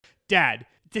Dad,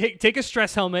 take a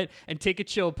stress helmet and take a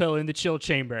chill pill in the chill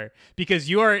chamber because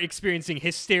you are experiencing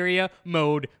hysteria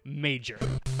mode major.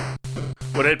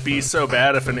 Would it be so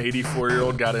bad if an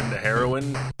 84-year-old got into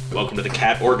heroin? Welcome to the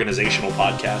Cat Organizational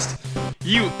Podcast.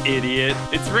 You idiot.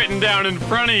 It's written down in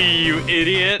front of you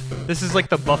idiot. This is like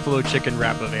the buffalo chicken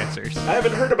rap of answers. I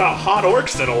haven't heard about hot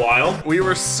orcs in a while. We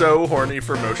were so horny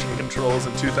for motion controls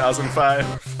in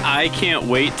 2005. I can't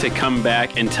wait to come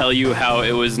back and tell you how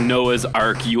it was Noah's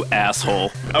Ark, you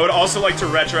asshole. I would also like to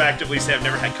retroactively say I've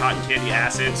never had cotton candy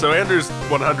acid. So Andrew's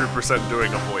 100%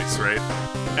 doing a voice, right?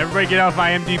 Everybody get off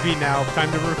IMDb now.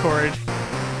 Time to record.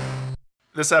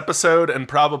 This episode and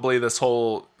probably this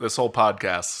whole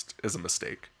podcast is a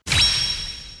mistake.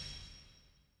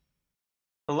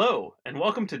 Hello, and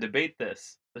welcome to Debate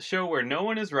This, the show where no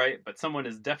one is right, but someone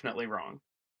is definitely wrong.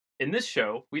 In this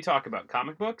show, we talk about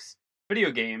comic books,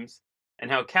 video games,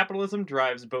 and how capitalism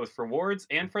drives both rewards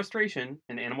and frustration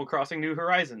in Animal Crossing New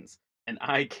Horizons, and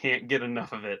I can't get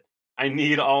enough of it. I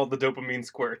need all the dopamine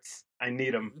squirts. I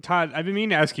need them. Todd, I've been meaning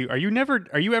to ask you, are you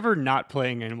ever not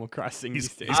playing Animal Crossing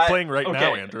these days? He's playing right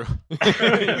now, Andrew.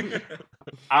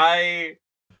 I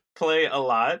play a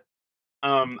lot.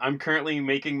 I'm currently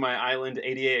making my island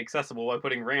ADA accessible by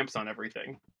putting ramps on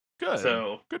everything. Good.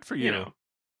 So good for you.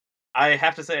 I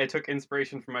have to say I took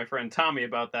inspiration from my friend Tommy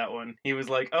about that one. He was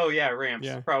like, "Oh yeah, ramps.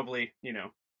 Yeah. Probably,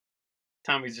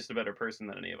 Tommy's just a better person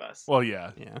than any of us." Well, yeah.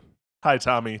 Yeah. Hi,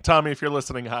 Tommy. Tommy, if you're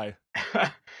listening, hi.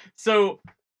 So,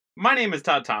 my name is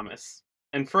Todd Thomas,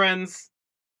 and friends,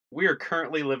 we are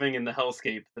currently living in the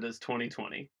hellscape that is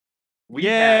 2020.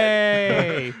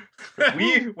 Yay!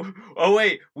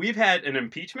 We've had an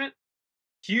impeachment,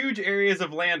 huge areas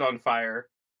of land on fire,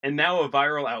 and now a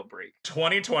viral outbreak.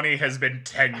 2020 has been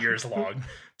 10 years long.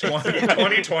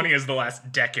 2020 is the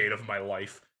last decade of my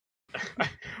life.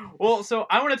 Well, so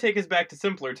I want to take us back to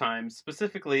simpler times,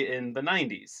 specifically in the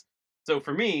 90s. So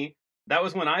for me, that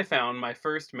was when I found my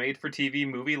first made-for-TV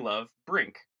movie love,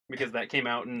 Brink, because that came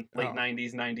out in late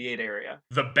 90s, 98 area.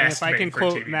 The best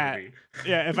made-for-TV movie.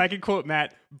 Yeah, if I can quote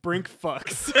Matt, Brink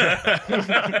fucks.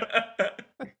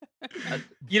 And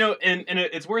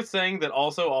it's worth saying that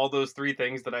also all those three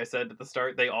things that I said at the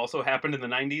start, they also happened in the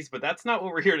 90s, but that's not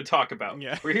what we're here to talk about.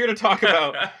 Yeah. We're here to talk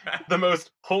about the most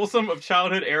wholesome of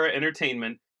childhood era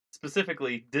entertainment,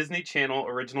 specifically Disney Channel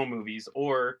original movies,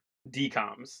 or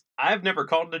DCOMs. I've never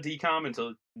called it a DCOM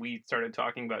until we started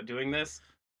talking about doing this.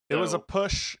 It was a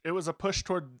push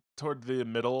toward the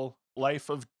middle life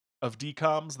of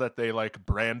DCOMs that they like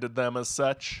branded them as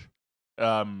such.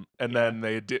 Then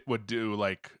they would do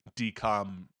like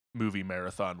DCOM movie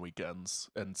marathon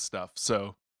weekends and stuff.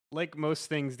 So, like most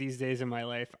things these days in my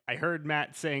life, I heard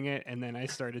Matt saying it and then I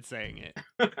started saying it.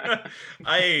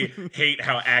 I hate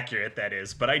how accurate that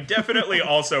is, but I definitely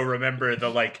also remember the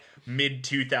like mid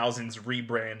 2000s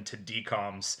rebrand to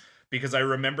DCOMs because I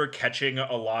remember catching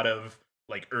a lot of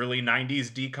like early 90s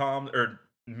DCOM or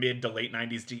mid to late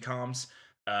 90s DCOMs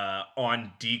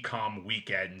on DCOM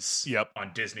weekends. Yep.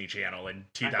 On Disney Channel in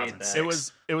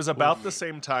 2006. It was about the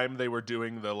same time they were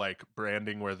doing the like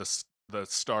branding where the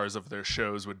stars of their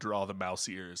shows would draw the mouse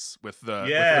ears with the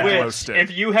glow stick. If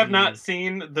you have not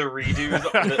seen the redos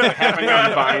that happening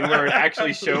on Vine where it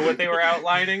actually show what they were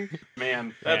outlining,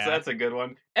 man, that's a good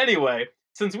one. Anyway,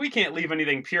 since we can't leave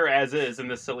anything pure as is in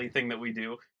this silly thing that we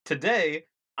do, today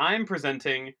I'm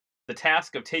presenting the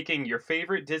task of taking your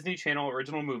favorite Disney Channel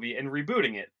original movie and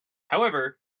rebooting it.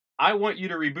 However, I want you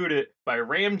to reboot it by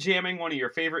ram-jamming one of your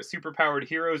favorite superpowered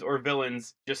heroes or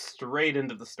villains just straight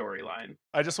into the storyline.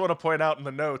 I just want to point out in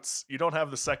the notes, you don't have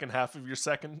the second half of your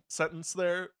second sentence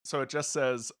there, so it just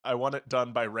says, I want it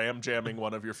done by ram-jamming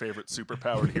one of your favorite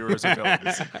superpowered heroes or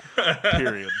villains.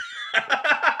 Period.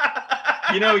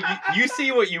 You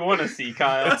see what you want to see,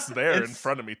 Kyle. It's there in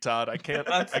front of me, Todd. I can't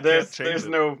change there's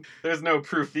it. There's no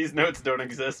proof. These notes don't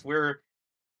exist. We're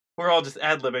all just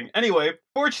ad-libbing. Anyway,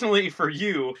 fortunately for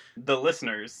you, the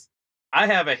listeners, I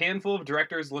have a handful of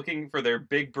directors looking for their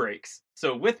big breaks.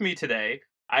 So with me today,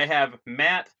 I have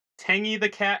Matt Tangy the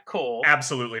Cat Cole.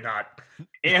 Absolutely not.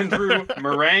 Andrew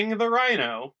Meringue the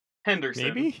Rhino Henderson.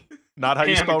 Maybe? Not how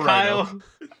you spell Kyle... rhino.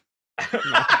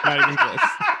 Not even close.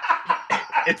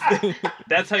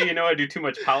 That's how you know I do too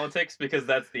much politics, because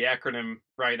that's the acronym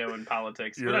Rhino in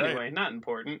politics. You're but anyway, not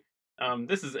important.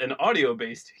 This is an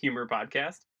audio-based humor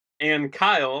podcast. And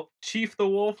Kyle, Chief the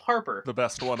Wolf Harper. The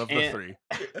best one of the three.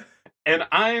 And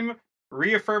I'm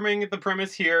reaffirming the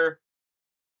premise here.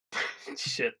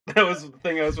 Shit, that was the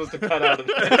thing I was supposed to cut out of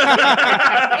this.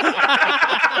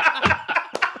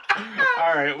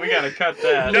 All right, we gotta cut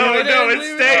that. No, it's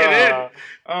staying in.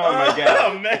 Oh my god.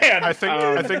 Oh man. I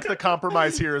think the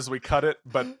compromise here is we cut it,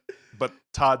 but but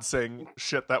Todd saying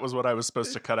shit, that was what I was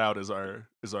supposed to cut out is our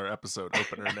episode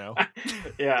opener now.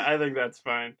 Yeah, I think that's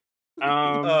fine.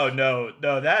 Oh no,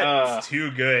 that's too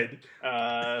good.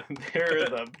 They're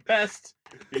the best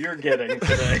you're getting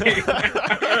today.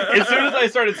 As soon as I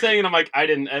started saying it, I'm like, I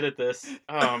didn't edit this.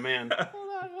 Oh man.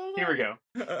 Here we go.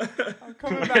 I'm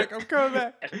coming back.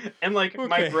 And like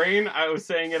my brain, I was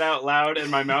saying it out loud,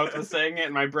 and my mouth was saying it,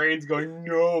 and my brain's going,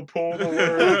 "No, pull the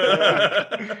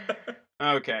word."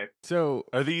 Okay. So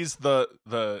are these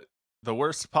the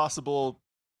worst possible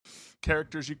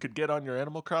characters you could get on your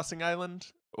Animal Crossing island,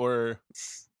 or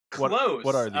close?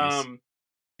 What are these?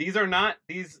 These are not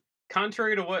these.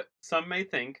 Contrary to what some may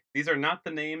think, these are not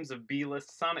the names of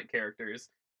B-list Sonic characters.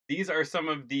 These are some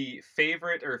of the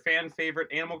favorite or fan favorite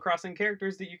Animal Crossing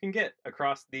characters that you can get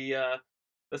across the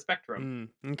spectrum.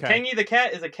 Okay. Tangy the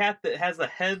cat is a cat that has a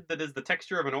head that is the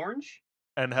texture of an orange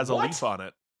and has a leaf on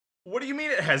it. What do you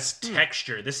mean it has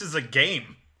texture? This is a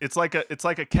game. It's like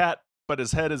a cat, but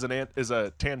his head is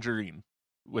a tangerine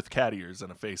with cat ears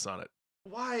and a face on it.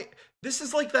 Why? This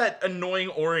is like that annoying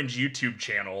orange YouTube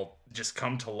channel just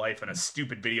come to life in a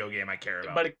stupid video game I care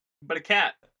about. But a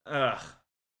cat. Ugh.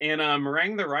 And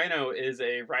Meringue the Rhino is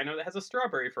a rhino that has a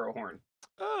strawberry for a horn.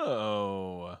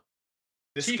 Oh.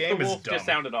 This Chief game the is Wolf dumb. Just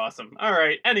sounded awesome. All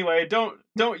right. Anyway, don't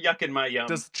yuck in my yum.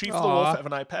 Does Chief the Wolf have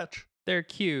an eye patch? They're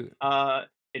cute.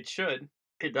 It should.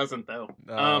 It doesn't though.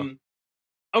 No.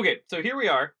 Okay, so here we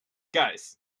are.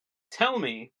 Guys, tell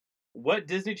me what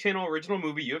Disney Channel original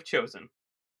movie you have chosen.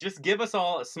 Just give us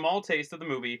all a small taste of the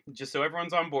movie, just so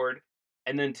everyone's on board,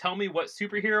 and then tell me what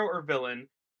superhero or villain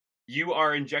you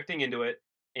are injecting into it,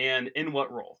 and in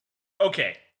what role.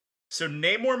 Okay, so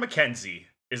Namor Mackenzie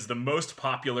is the most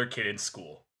popular kid in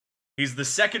school. He's the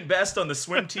second best on the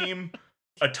swim team,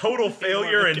 a total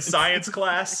failure in science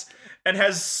class, and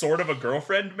has sort of a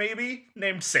girlfriend, maybe,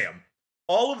 named Sam.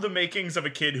 All of the makings of a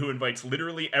kid who invites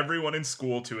literally everyone in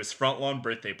school to his front lawn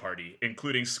birthday party,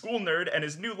 including school nerd and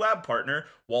his new lab partner,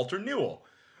 Walter Newell.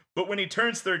 But when he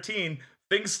turns 13,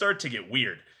 things start to get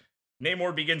weird.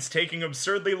 Namor begins taking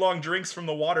absurdly long drinks from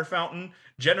the water fountain,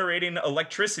 generating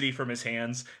electricity from his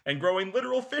hands, and growing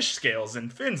literal fish scales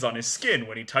and fins on his skin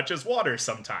when he touches water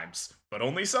sometimes. But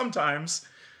only sometimes.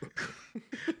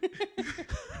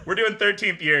 We're doing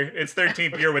 13th year. It's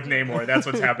 13th year with Namor. That's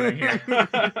what's happening here.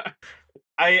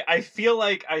 I feel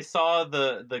like I saw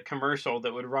the commercial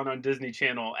that would run on Disney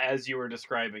Channel as you were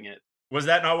describing it. Was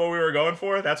that not what we were going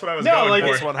for? That's what I was No, going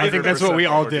like, for. I think that's what we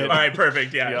all did. All right,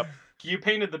 perfect. Yeah. Yep. You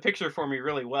painted the picture for me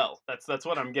really well. That's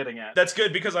what I'm getting at. That's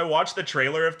good because I watched the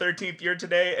trailer of 13th Year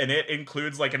today, and it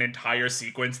includes like an entire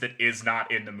sequence that is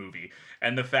not in the movie.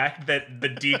 And the fact that the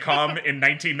DCOM in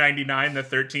 1999, the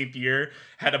 13th Year,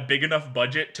 had a big enough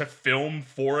budget to film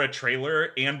for a trailer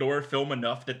and or film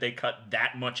enough that they cut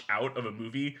that much out of a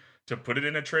movie to put it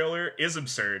in a trailer is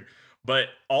absurd. But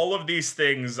all of these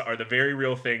things are the very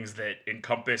real things that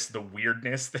encompass the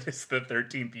weirdness that is the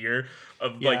 13th year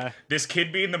of like this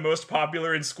kid being the most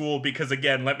popular in school because,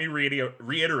 again, let me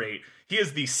reiterate, he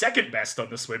is the second best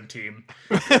on the swim team.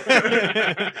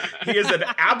 He is an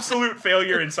absolute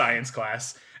failure in science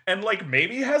class. And like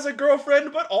maybe has a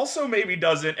girlfriend, but also maybe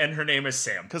doesn't, and her name is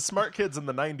Sam. Because smart kids in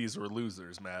the 90s were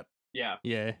losers, Matt. Yeah.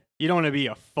 Yeah. You don't want to be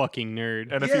a fucking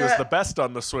nerd. And if he was the best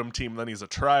on the swim team, then he's a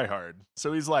tryhard.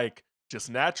 So he's like just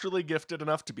naturally gifted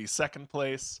enough to be second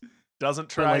place. Doesn't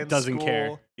try in doesn't school.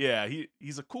 care. Yeah,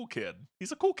 he's a cool kid.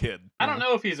 He's a cool kid. I don't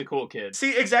know if he's a cool kid.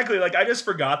 See, exactly. Like I just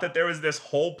forgot that there was this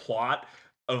whole plot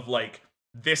of like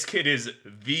this kid is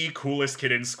the coolest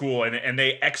kid in school, and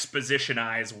they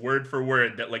expositionize word for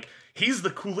word that like he's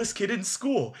the coolest kid in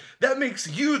school. That makes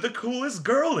you the coolest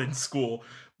girl in school.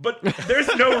 But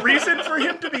there's no reason for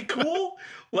him to be cool.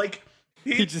 Like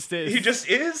he just is. He just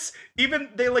is. Even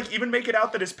they like even make it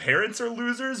out that his parents are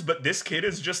losers, but this kid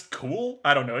is just cool.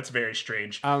 I don't know. It's very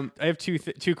strange. I have two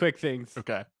quick things.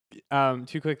 Okay.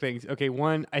 Two quick things. Okay,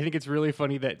 one, I think it's really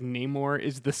funny that Namor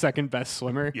is the second best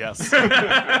swimmer. Yes.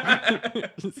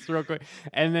 Just real quick.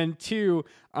 And then two,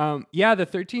 yeah, the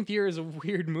 13th Year is a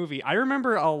weird movie. I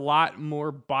remember a lot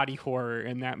more body horror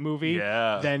in that movie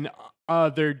than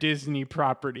other Disney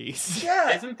properties.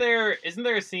 Yeah. Isn't there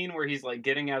a scene where he's like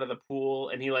getting out of the pool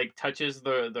and he like touches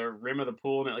the rim of the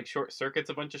pool and it like short circuits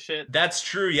a bunch of shit? That's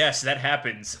true. Yes, that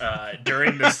happens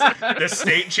during the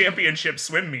state championship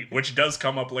swim meet, which does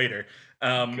come up later.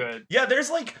 Good. Yeah,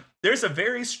 there's a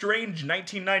very strange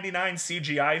 1999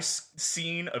 CGI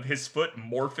scene of his foot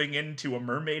morphing into a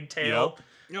mermaid tail.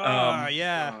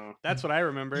 Yeah, that's what I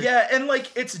remember. Yeah, and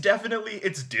like it's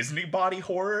Disney body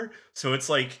horror, so it's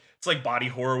like body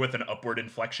horror with an upward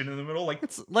inflection in the middle, like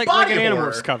it's like an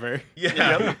Animorphs cover.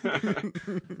 Yeah,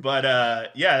 but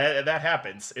that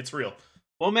happens. It's real.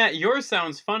 Well, Matt, yours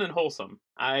sounds fun and wholesome.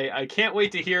 I can't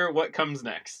wait to hear what comes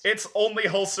next. It's only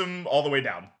wholesome all the way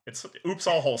down. It's oops,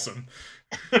 all wholesome.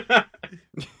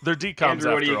 They're decoms.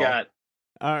 Andrew, what do you got?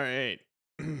 All right.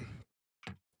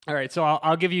 All right, so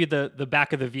I'll give you the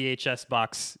back of the VHS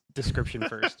box description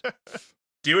first.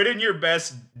 Do it in your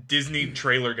best Disney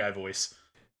trailer guy voice.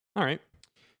 All right.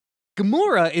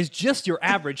 Gamora is just your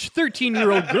average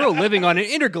 13-year-old girl living on an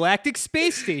intergalactic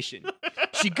space station.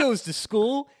 She goes to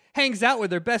school, hangs out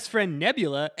with her best friend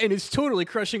Nebula, and is totally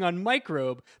crushing on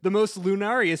Microbe, the most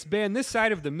lunarious band this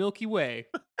side of the Milky Way.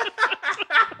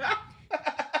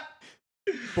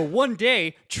 But one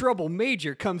day, Trouble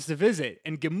Major comes to visit,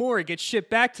 and Gamora gets shipped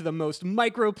back to the most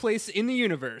micro place in the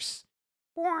universe.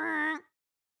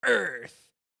 Earth.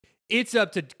 It's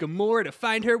up to Gamora to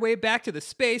find her way back to the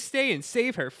space station and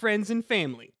save her friends and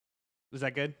family. Was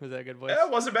that good? Was that a good voice? Yeah,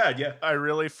 it wasn't bad, yeah. I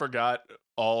really forgot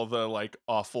all the like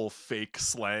awful fake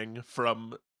slang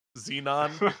from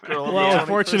Xenon. Well,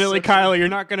 unfortunately, Kyle, you're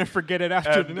not going to forget it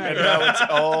after tonight. And now it's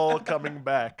all coming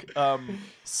back.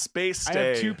 Space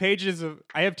Day. I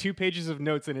have 2 pages of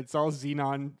notes, and it's all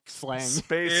Xenon slang.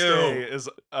 Space Day is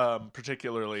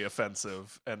particularly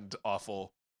offensive and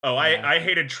awful. Oh, I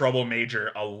hated Trouble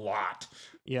Major a lot.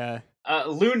 Yeah.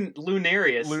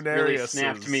 Lunarius really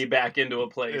snapped me back into a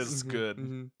place. Is good.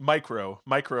 Mm-hmm.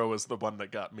 Micro is the one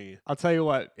that got me. I'll tell you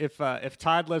what, if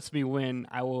Todd lets me win,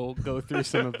 I will go through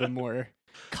some of the more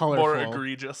colorful, more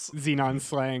egregious Xenon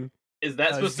slang. Is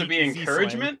that supposed to be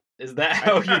encouragement? Is that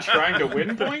how you're trying to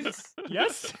win points?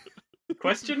 Yes.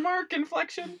 Question mark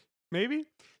inflection? Maybe.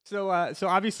 So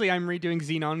obviously I'm redoing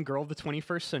Xenon Girl of the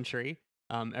 21st Century.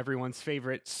 Everyone's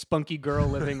favorite spunky girl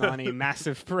living on a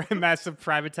massive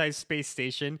privatized space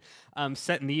station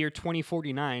set in the year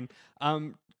 2049.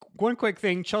 One quick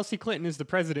thing, Chelsea Clinton is the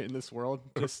president in this world.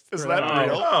 Is that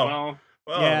real? Oh,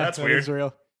 well, yeah, that's weird. Is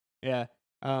real. Yeah.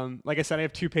 Like I said, I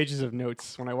have 2 pages of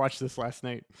notes when I watched this last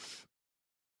night.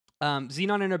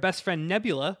 Xenon and her best friend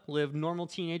Nebula live normal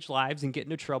teenage lives and get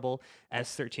into trouble, as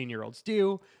 13-year-olds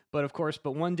do. But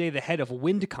one day the head of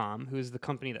Windcom, who is the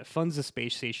company that funds the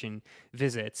space station,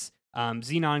 visits.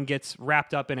 Xenon gets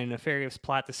wrapped up in a nefarious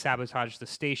plot to sabotage the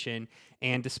station,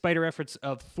 and despite her efforts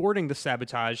of thwarting the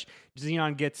sabotage,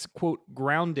 Xenon gets, quote,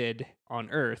 grounded on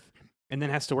Earth, and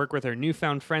then has to work with her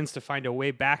newfound friends to find a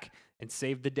way back and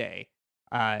save the day.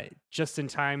 Just in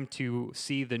time to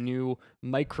see the new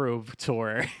Microbe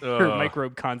tour, or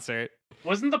Microbe concert.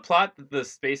 Wasn't the plot that the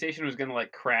space station was going to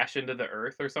like crash into the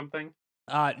Earth or something?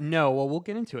 No. Well, we'll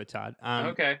get into it, Todd.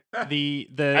 Okay.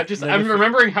 I'm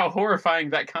remembering how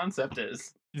horrifying that concept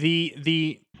is.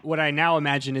 What I now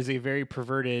imagine is a very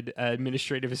perverted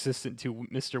administrative assistant to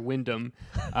Mr. Wyndham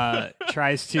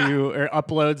tries to or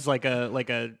uploads like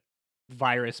a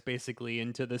virus basically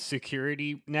into the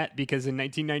security net, because in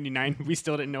 1999 we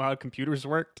still didn't know how computers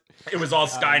worked. It was all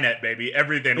Skynet, baby.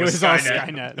 Everything was Skynet.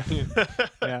 All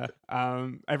Skynet. Yeah.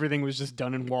 Everything was just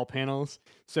done in wall panels.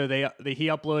 So he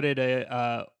uploaded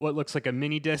a what looks like a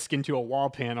mini disc into a wall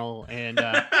panel, and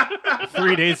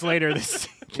 3 days later the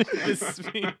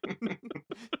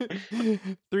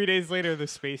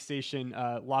space station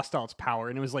lost all its power,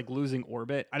 and it was like losing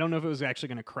orbit. I don't know if it was actually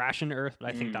going to crash into Earth, but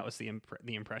I think that was the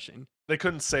impression. They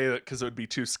couldn't say that because it would be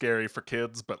too scary for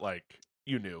kids, but like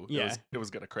you knew it was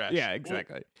going to crash. Yeah,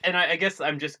 exactly. Well, and I guess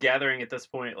I'm just gathering at this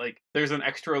point, like there's an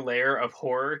extra layer of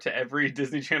horror to every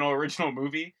Disney Channel original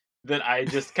movie that I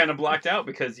just kind of blocked out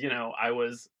because, I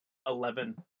was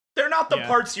 11. They're not the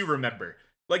parts you remember.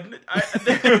 Like,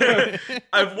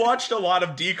 I've watched a lot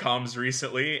of DCOMs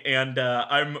recently, and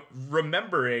I'm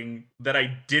remembering that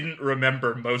I didn't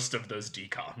remember most of those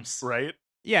DCOMs. Right?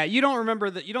 Yeah, you don't remember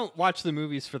that. You don't watch the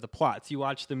movies for the plots. You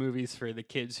watch the movies for the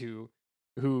kids who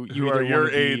are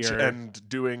your age and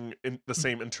doing the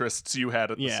same interests you had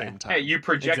at the same time. Hey, you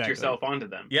project yourself onto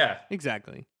them. Yeah,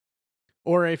 exactly.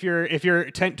 Or if you're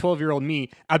 10, 12-year-old me,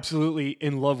 absolutely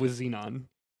in love with Xenon.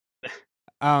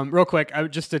 Real quick,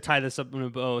 just to tie this up in a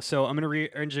bow. So I'm going to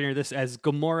re-engineer this as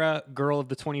Gamora, Girl of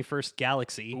the 21st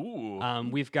Galaxy. Ooh.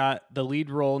 We've got the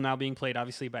lead role now being played,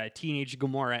 obviously, by a teenage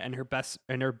Gamora and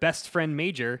her best friend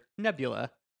Major, Nebula,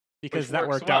 because that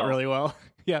worked out really well.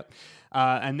 Yep.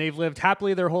 And they've lived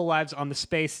happily their whole lives on the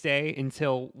space day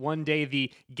until one day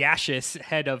the gaseous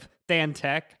head of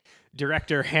Thantech,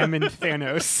 director Hammond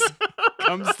Thanos,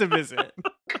 comes to visit.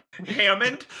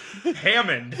 Hammond.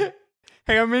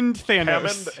 Hammond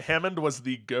Thanos. Hammond was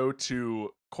the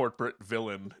go-to corporate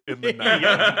villain in the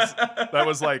 90s. That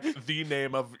was like the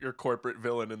name of your corporate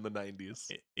villain in the 90s.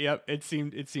 Yep, it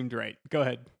seemed right. Go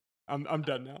ahead. I'm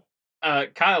done now.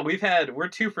 Kyle, we're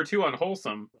 2 for 2 on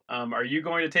wholesome. Are you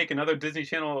going to take another Disney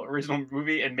Channel original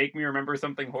movie and make me remember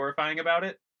something horrifying about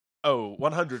it? Oh,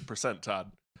 100%,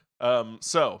 Todd.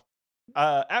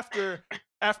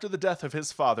 After the death of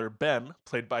his father, Ben,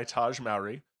 played by Taj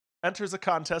Mowry, enters a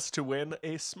contest to win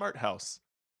a smart house.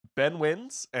 Ben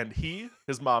wins, and he,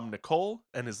 his mom Nicole,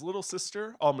 and his little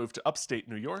sister all move to upstate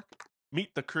New York,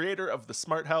 meet the creator of the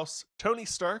smart house, Tony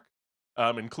Stark,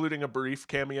 including a brief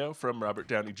cameo from Robert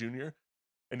Downey Jr.,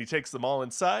 and he takes them all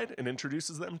inside and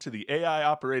introduces them to the AI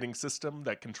operating system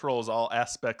that controls all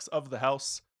aspects of the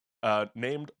house,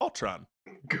 named Ultron.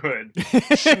 Good.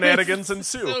 Shenanigans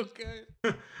ensue. So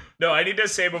good. No, I need to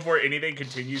say before anything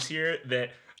continues here that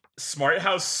Smart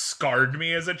House scarred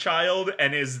me as a child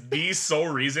and is the sole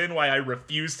reason why I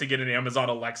refuse to get an Amazon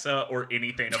Alexa or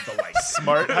anything of the like.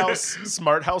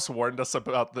 Smart House warned us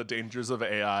about the dangers of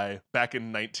AI back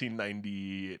in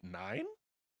 1999.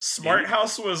 Smart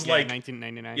House was like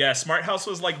 1999. Yeah, Smart House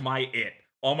was like my it.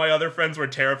 All my other friends were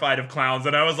terrified of clowns,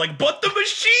 and I was like, but the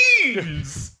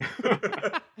machines!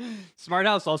 Smart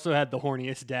House also had the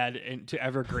horniest dad to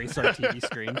ever grace our TV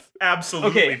screens.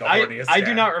 Absolutely, the horniest I dad.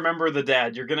 do not remember the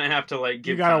dad. You're gonna have to give.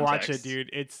 You gotta context. watch it,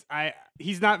 dude.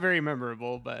 He's not very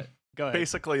memorable, but go ahead.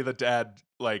 Basically, the dad,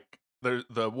 the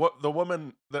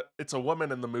woman, it's a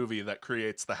woman in the movie that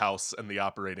creates the house and the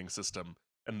operating system,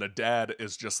 and the dad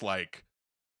is just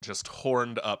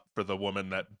horned up for the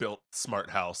woman that built Smart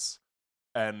House.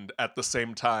 And at the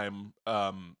same time,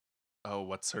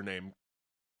 what's her name?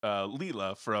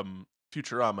 Leela from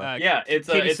Futurama. It's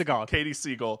Katie it's Seagal. Katie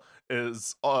Siegel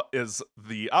is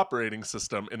the operating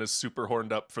system and is super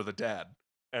horned up for the dad,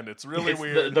 and it's really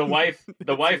weird. The wife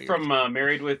from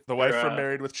Married with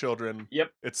Married with Children.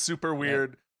 Yep, it's super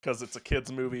weird because it's a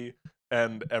kids movie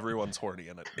and everyone's horny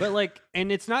in it. But and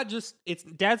dad's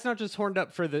not just horned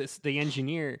up for the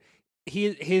engineer.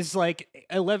 His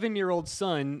 11-year-old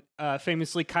son,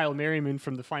 famously Kyle Merriman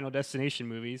from the Final Destination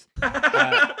movies,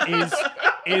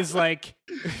 is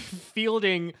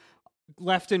fielding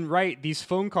left and right these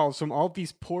phone calls from all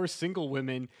these poor single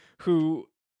women who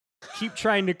keep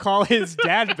trying to call his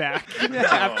dad back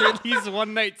after these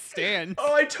one night stands.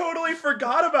 Oh, I totally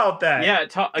forgot about that. Yeah,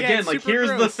 again, here's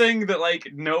gross. the thing that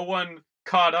no one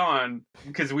caught on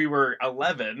because we were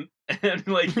 11, and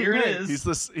here it is.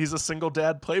 He's a single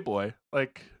dad playboy.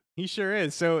 He sure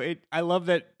is. So I love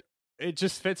that it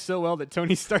just fits so well that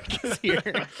Tony Stark is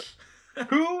here.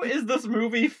 Who is this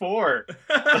movie for?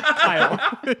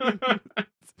 Kyle.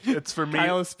 It's for me,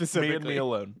 Kyle specifically. me and me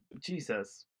alone.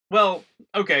 Jesus. Well,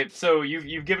 okay, so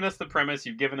you've given us the premise,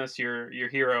 you've given us your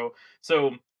hero.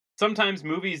 So sometimes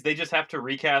movies, they just have to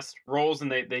recast roles,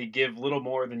 and they give little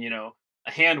more than, a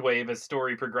hand wave as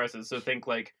story progresses. So think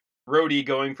Rhodey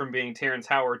going from being Terrence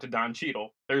Howard to Don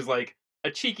Cheadle. There's a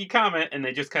cheeky comment and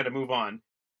they just kind of move on.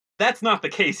 That's not the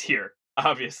case here,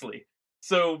 obviously.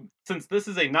 So since this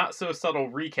is a not so subtle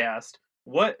recast,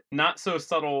 what not so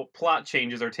subtle plot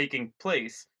changes are taking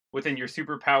place within your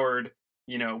superpowered,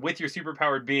 with your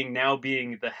superpowered being now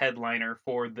being the headliner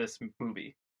for this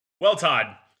movie? Well, Todd,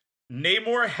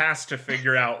 Namor has to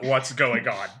figure out what's going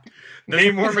on.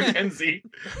 Namor McKenzie.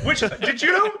 Which, did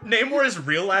you know Namor's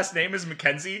real last name is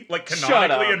McKenzie?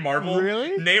 Canonically in Marvel?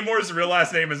 Really? Namor's real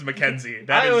last name is McKenzie.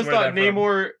 I always thought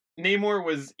Namor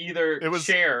was either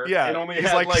Cher and only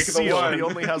had the one. He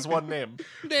only has one name.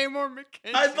 Namor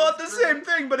McKenzie. I thought the same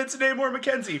thing, but it's Namor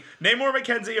McKenzie. Namor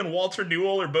McKenzie and Walter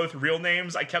Newell are both real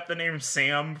names. I kept the name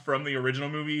Sam from the original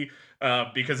movie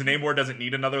because Namor doesn't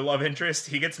need another love interest.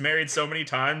 He gets married so many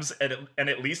times and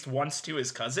at least once to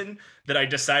his cousin that I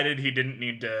decided we didn't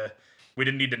need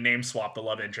to name swap the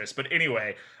love interest. But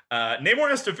anyway, Namor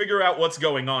has to figure out what's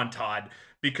going on, Todd,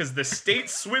 because the state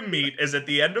swim meet is at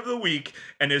the end of the week,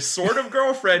 and his sort of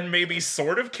girlfriend maybe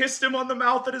sort of kissed him on the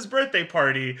mouth at his birthday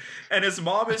party, and his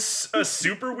mom is a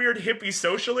super weird hippie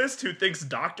socialist who thinks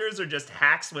doctors are just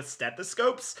hacks with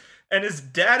stethoscopes, and his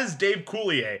dad is Dave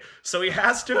Coulier, so he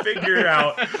has to figure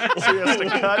out what's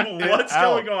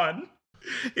going on.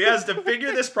 He has to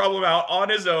figure this problem out on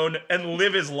his own and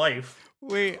live his life.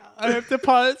 Wait, I have to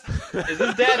pause. Is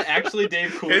his dad actually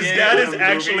Dave Coulier? His dad is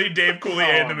actually Dave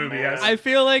Coulier in the movie, yes. I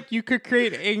feel like you could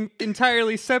create an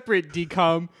entirely separate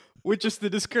DCOM with just the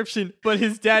description, but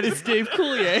his dad is Dave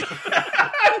Coulier.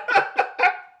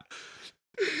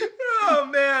 Oh,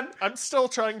 man. I'm still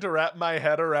trying to wrap my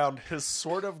head around his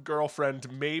sort of girlfriend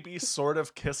maybe sort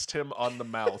of kissed him on the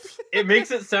mouth. It makes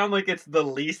it sound like it's the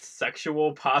least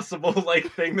sexual possible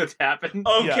thing that's happened.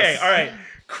 Okay, Yes. all right.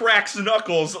 Cracks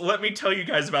knuckles. Let me tell you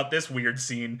guys about this weird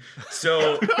scene.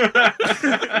 So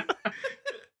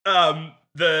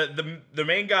the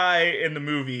main guy in the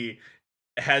movie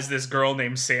has this girl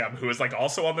named Sam who is like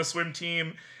also on the swim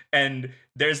team, and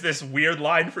there's this weird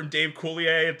line from Dave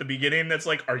Coulier at the beginning that's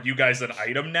like, "Are you guys an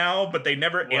item now?" But they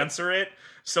never answer it.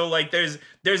 So like there's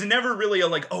never really a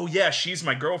like, "Oh yeah, she's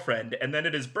my girlfriend." And then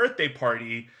at his birthday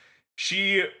party,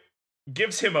 she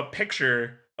gives him a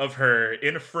picture of her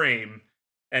in a frame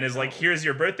and is like, "Here's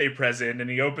your birthday present." And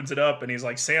he opens it up and he's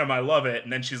like, "Sam, I love it."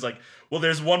 And then she's like, "Well,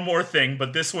 there's one more thing,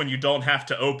 but this one you don't have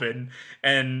to open."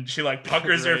 And she like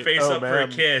puckers her face up for a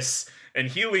kiss, and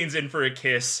he leans in for a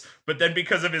kiss. But then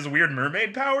because of his weird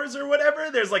mermaid powers or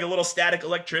whatever, there's like a little static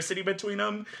electricity between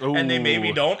them. Ooh. And they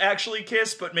maybe don't actually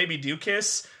kiss, but maybe do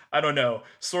kiss. I don't know.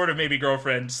 Sort of maybe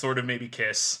girlfriend, sort of maybe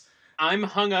kiss. I'm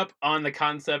hung up on the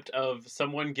concept of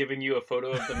someone giving you a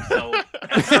photo of themselves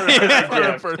as a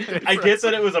gift. I get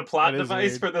that it was a plot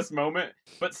device for this moment,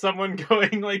 but someone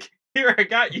going like, "Here, I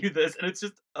got you this," and it's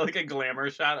just like a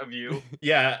glamour shot of you.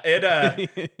 Yeah,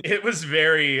 it was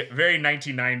very, very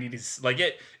 1990s. Like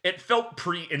it felt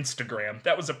pre-Instagram.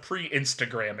 That was a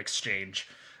pre-Instagram exchange.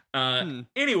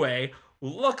 Anyway,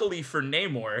 luckily for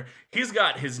Namor, he's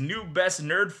got his new best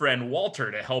nerd friend Walter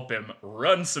to help him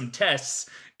run some tests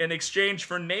in exchange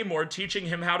for Namor teaching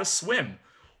him how to swim.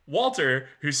 Walter,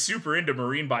 who's super into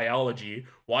marine biology,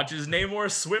 watches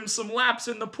Namor swim some laps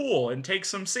in the pool and take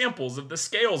some samples of the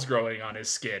scales growing on his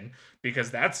skin, because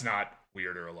that's not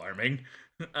weird or alarming.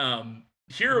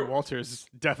 Here, Walter's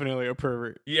definitely a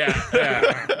pervert.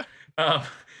 Yeah.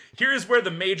 Here's where the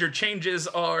major changes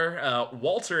are.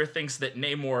 Walter thinks that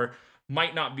Namor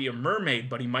might not be a mermaid,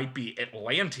 but he might be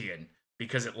Atlantean,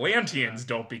 because Atlanteans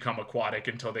don't become aquatic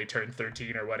until they turn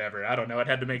 13 or whatever. I don't know. It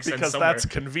had to make sense somewhere. Because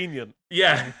that's convenient.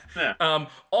 Yeah.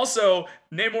 Also,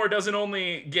 Namor doesn't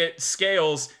only get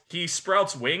scales, he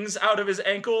sprouts wings out of his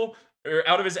ankles,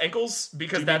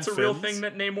 because that's a real thing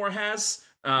that Namor has.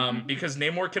 Because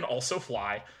Namor can also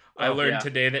fly. I learned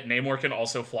today that Namor can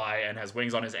also fly and has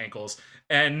wings on his ankles.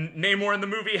 And Namor in the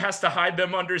movie has to hide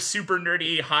them under super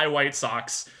nerdy high white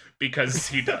socks, because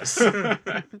he does.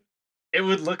 It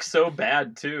would look so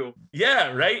bad too.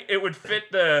 Yeah, right? It would fit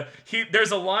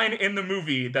there's a line in the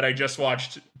movie that I just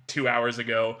watched 2 hours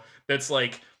ago that's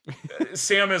like,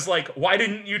 Sam is like, "Why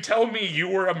didn't you tell me you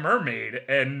were a mermaid?"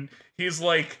 And he's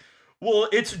like, "Well,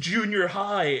 it's junior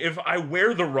high. If I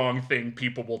wear the wrong thing,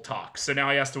 people will talk." So now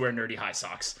he has to wear nerdy high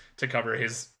socks to cover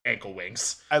his ankle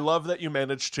wings. I love that you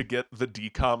managed to get the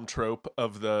DCOM trope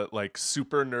of the like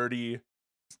super nerdy,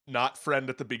 not friend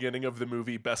at the beginning of the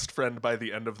movie, best friend by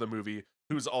the end of the movie,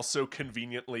 who's also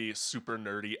conveniently super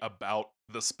nerdy about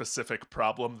the specific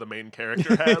problem the main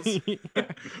character has.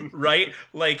 Right?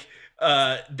 Like,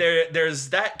 there's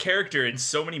that character in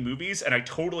so many movies, and I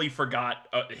totally forgot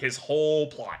his whole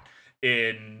plot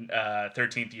in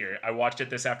 13th Year. I watched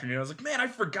it this afternoon. I was like, man, I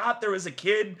forgot there was a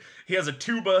kid. He has a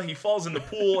tuba. He falls in the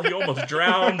pool. He almost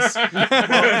drowns.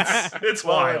 It's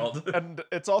wild. And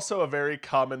it's also a very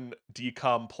common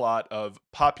DCOM plot of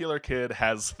popular kid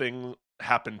has thing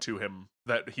happen to him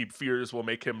that he fears will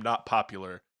make him not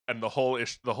popular. And the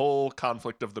whole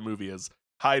conflict of the movie is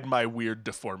hide my weird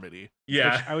deformity.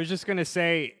 Yeah. Which I was just going to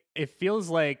say, it feels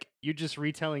like you're just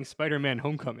retelling Spider-Man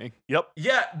Homecoming. Yep.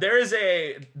 Yeah, there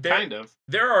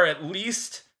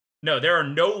are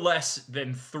no less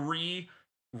than 3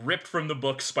 ripped from the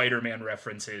book Spider-Man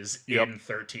references in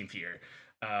 13th Year.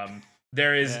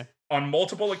 There is, on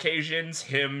multiple occasions,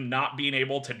 him not being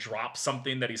able to drop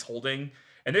something that he's holding.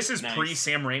 And this is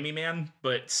pre-Sam Raimi, man,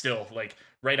 but still, like,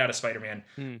 right out of Spider-Man.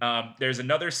 There's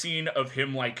another scene of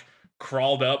him, like,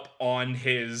 crawled up on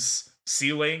his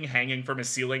ceiling, hanging from his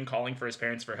ceiling, calling for his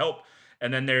parents for help.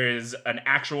 And then there is an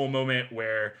actual moment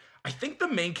where I think the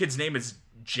main kid's name is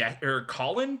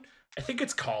Colin. I think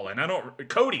it's Colin.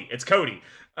 Cody. It's Cody.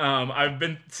 I've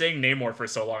been saying Namor for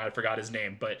so long I forgot his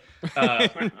name, but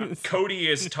Cody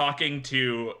is talking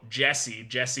to Jesse.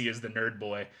 Jesse is the nerd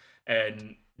boy,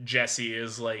 and Jesse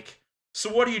is like,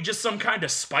 "So what are you, just some kind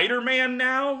of Spider-Man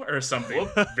now?" or something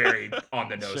very on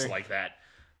the nose like that.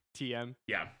 TM.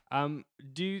 Yeah.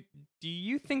 Do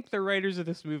you think the writers of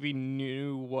this movie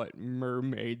knew what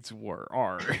mermaids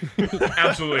are?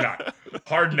 Absolutely not.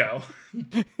 Hard no.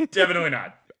 Definitely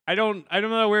not. I'm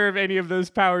not aware of any of those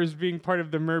powers being part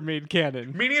of the mermaid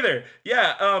canon. Me neither.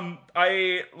 Yeah,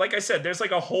 like I said, there's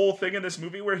like a whole thing in this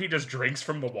movie where he just drinks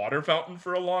from the water fountain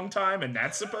for a long time, and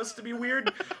that's supposed to be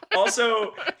weird.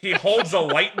 Also, he holds a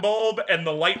light bulb, and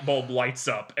the light bulb lights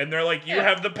up, and they're like, "You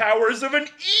have the powers of an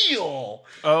eel."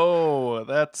 Oh,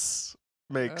 that's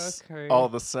makes all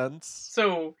the sense.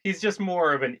 So he's just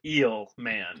more of an eel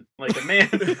man, like a man,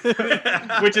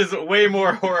 which is way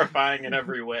more horrifying in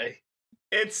every way.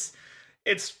 It's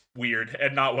weird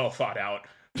and not well thought out.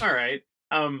 All right,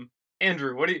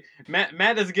 Andrew, what do you?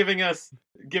 Matt is giving us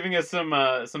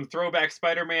some throwback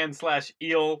Spider-Man /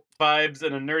 eel vibes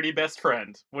and a nerdy best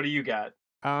friend. What do you got?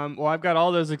 Well, I've got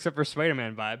all those except for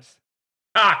Spider-Man vibes.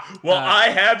 I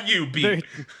have you beat.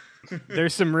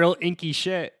 There's some real inky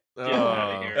shit. Get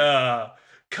out of here.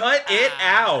 Cut it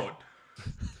out.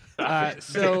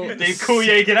 So Dave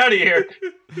Coulier, get out of here.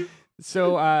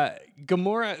 So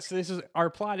Gamora. So our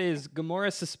plot is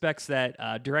Gamora suspects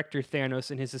that director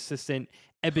Thanos and his assistant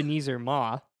Ebenezer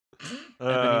Maw.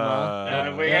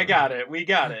 I got it. We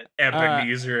got it.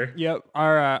 Ebenezer. Yep.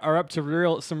 Are up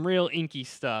to some real inky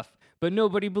stuff, but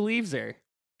nobody believes her.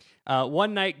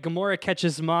 One night, Gamora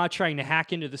catches Ma trying to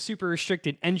hack into the super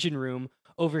restricted engine room,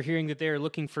 overhearing that they are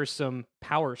looking for some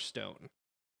Power Stone.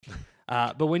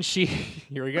 But when she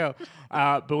here we go.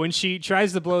 But when she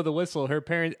tries to blow the whistle, her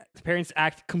parents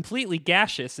act completely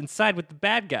gaseous and side with the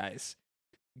bad guys.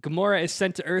 Gamora is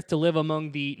sent to Earth to live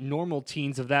among the normal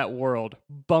teens of that world.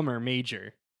 Bummer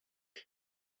major.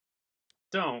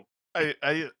 Don't.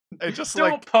 I just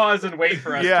don't pause and wait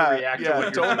for us to react to what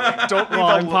you're doing. Don't well,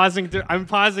 I'm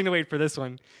pausing to wait for this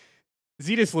one.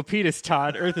 Zetus Lapidus,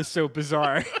 Todd. Earth is so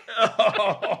bizarre.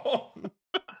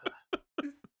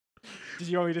 Did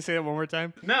you want me to say it one more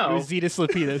time? No. It was Zetus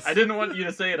Lapidus. I didn't want you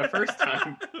to say it a first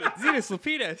time. Zetus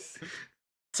Lapidus.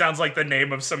 Sounds like the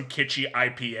name of some kitschy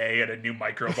IPA at a new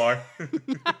microbar.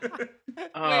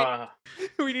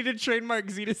 We need to trademark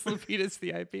Zetus Lapidus,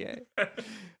 the IPA.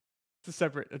 It's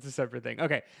a separate thing.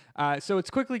 Okay, so it's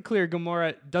quickly clear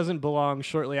Gamora doesn't belong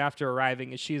shortly after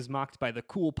arriving, as she is mocked by the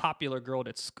cool, popular girl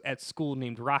at school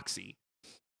named Roxy.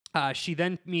 She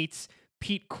then meets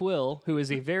Pete Quill, who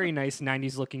is a very nice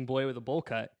 90s-looking boy with a bowl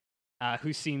cut,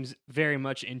 who seems very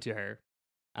much into her.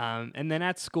 And then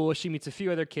at school, she meets a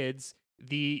few other kids.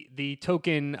 The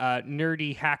token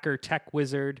nerdy hacker tech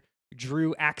wizard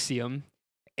Drew Axiom,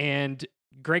 and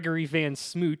Gregory Van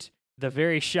Smoot, the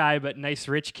very shy but nice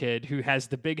rich kid who has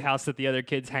the big house that the other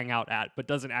kids hang out at, but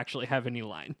doesn't actually have any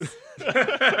lines.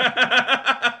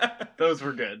 Those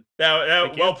were good.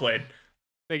 Well played.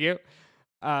 Thank you.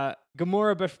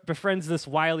 Gamora befriends this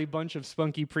wily bunch of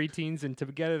spunky preteens, and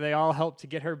together they all help to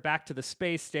get her back to the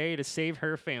space station to save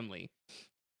her family.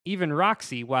 Even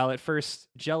Roxy, while at first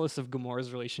jealous of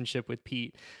Gamora's relationship with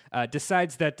Pete,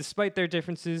 decides that despite their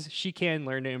differences, she can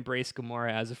learn to embrace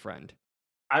Gamora as a friend.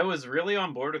 I was really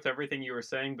on board with everything you were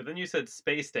saying, but then you said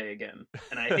Space Day again,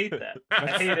 and I hate that. I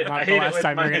hate it. Not the last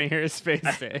time you're going to hear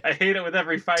Space Day. I hate it with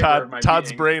every fiber of my Todd's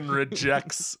being. brain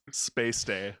rejects Space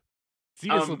Day.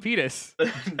 Zetus Lapidus.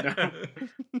 No.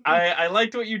 I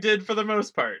liked what you did for the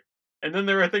most part, and then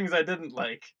there were things I didn't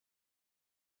like.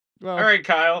 Well, all right,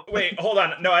 Kyle. Wait, hold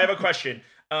on. No, I have a question.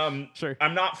 Sure.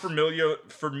 I'm not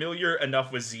familiar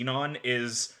enough with Xenon.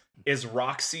 Is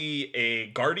Roxy a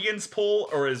Guardians pull,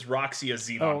 or is Roxy a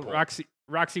Xenon pull?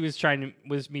 Roxy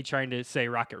was me trying to say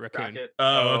Rocket Raccoon. Rocket.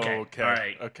 Oh, okay. Okay. All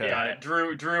right. Okay. Yeah,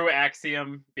 Drew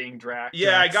Axiom being Drax.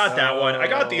 Yeah, I got that one. I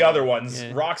got the other ones.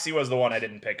 Yeah. Roxy was the one I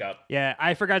didn't pick up. Yeah,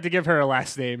 I forgot to give her a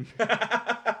last name.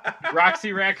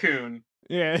 Roxy Raccoon.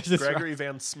 Yeah, it's just Gregory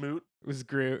Van Smoot was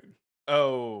Groot.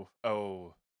 Oh.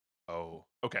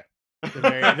 Okay.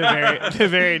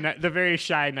 The very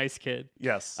shy, nice kid.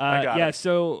 Yes, I got it.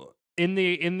 So in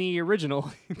the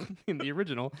original,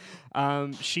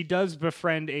 she does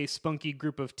befriend a spunky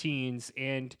group of teens,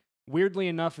 and weirdly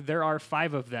enough, there are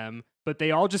 5 of them, but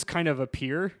they all just kind of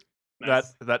appear.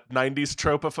 Nice. That 90s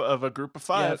trope of a group of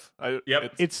 5.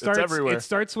 Yep. It's everywhere. It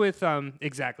starts with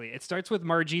exactly. It starts with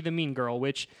Margie the mean girl,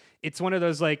 which it's one of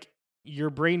those like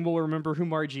your brain will remember who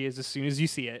Margie is as soon as you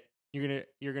see it. You're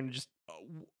gonna just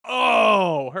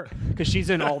her, because she's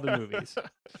in all the movies.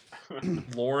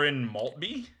 Lauren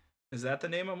Maltby? Is that the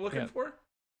name I'm looking for?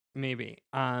 Maybe.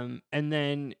 And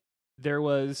then there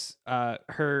was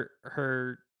her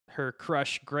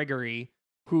crush Gregory,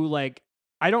 who like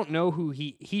I don't know who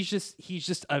he's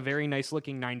just a very nice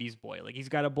looking 90s boy. Like he's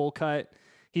got a bowl cut,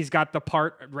 he's got the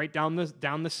part right down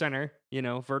the center,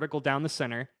 vertical down the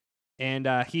center, And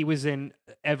he was in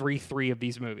every 3 of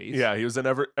these movies. Yeah, he was in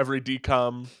every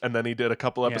DCOM, and then he did a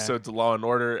couple episodes of Law and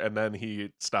Order, and then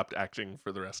he stopped acting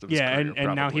for the rest of his career.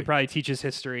 And now he probably teaches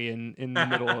history in the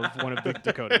middle of one of the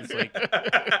Dakotas,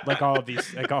 like all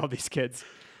of these kids.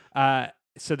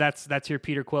 So that's your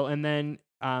Peter Quill, and then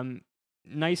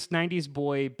nice 90s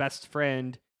boy best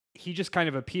friend. He just kind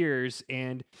of appears,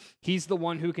 and he's the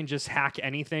one who can just hack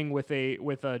anything with a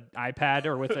iPad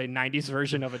or with a 90s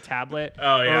version of a tablet.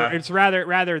 Oh yeah, or it's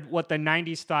rather what the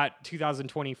 90s thought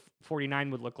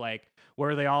 2049 would look like,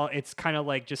 where it's kind of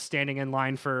like just standing in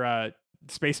line for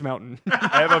Space Mountain.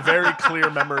 I have a very clear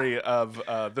memory of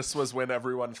this was when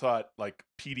everyone thought like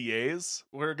PDAs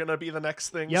were gonna be the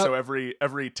next thing. Yep. So every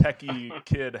techie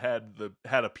kid had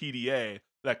a PDA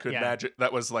that could magic.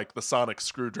 That was like the sonic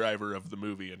screwdriver of the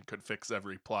movie and could fix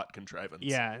every plot contrivance.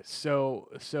 Yeah.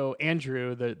 So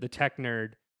Andrew, the tech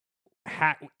nerd,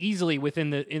 easily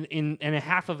within in a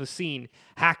half of a scene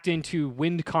hacked into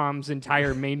Windcom's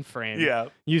entire mainframe.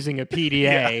 Using a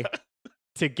PDA.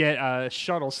 To get a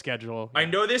shuttle schedule. I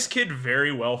know this kid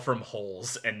very well from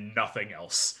Holes and nothing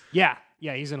else. Yeah,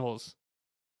 he's in Holes.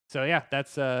 So yeah,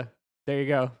 that's there you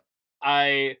go.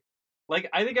 I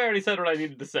think I already said what I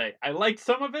needed to say. I liked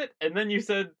some of it, and then you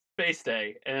said Space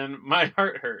Day, and my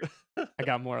heart hurt. I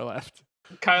got more left.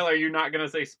 Kyle, are you not going to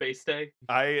say Space Day?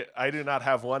 I do not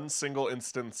have one single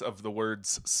instance of the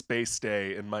words Space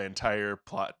Day in my entire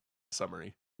plot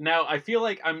summary. Now, I feel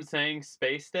like I'm saying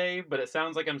Space Day, but it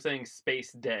sounds like I'm saying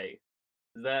Space Day.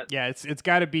 Is that... Yeah, it's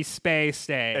got to be Space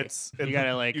Day. You got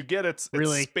to you get it's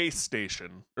Space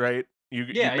Station, right? You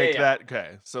make that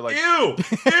okay. So like, ew,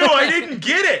 I didn't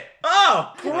get it.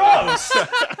 Oh, gross.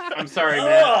 I'm sorry,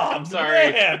 Matt. I'm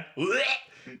sorry. Man.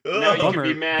 Now you can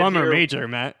be mad. Bummer here. major,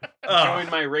 Matt. Join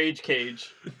my rage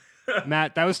cage.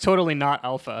 Matt, that was totally not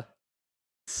alpha.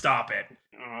 Stop it.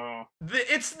 Oh.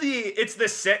 It's the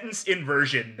sentence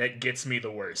inversion that gets me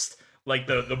the worst. Like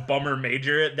the bummer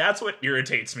major. That's what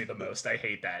irritates me the most. I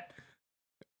hate that.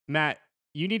 Matt,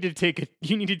 you need to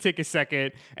take a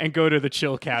second and go to the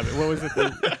chill cabin. What was it?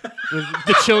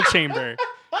 The chill chamber.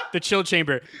 The chill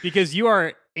chamber, because you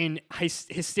are in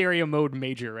hysteria mode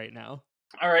major right now.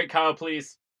 All right, Kyle,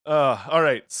 please. All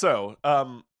right. So,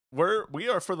 we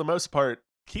are for the most part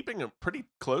keeping it pretty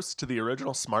close to the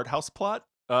original Smart House plot.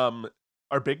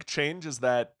 Our big change is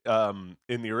that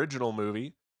in the original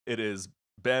movie, it is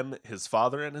Ben, his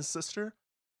father, and his sister.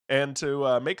 And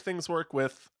to make things work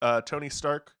with Tony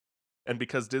Stark, and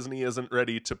because Disney isn't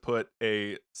ready to put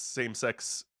a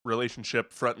same-sex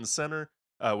relationship front and center,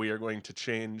 we are going to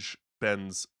change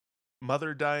Ben's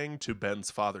mother dying to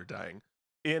Ben's father dying.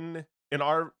 In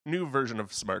our new version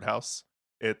of Smart House,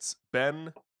 it's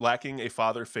Ben lacking a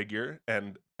father figure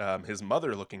and his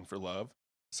mother looking for love.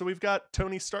 So we've got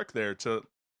Tony Stark there to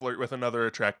flirt with another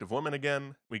attractive woman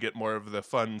again. We get more of the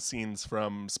fun scenes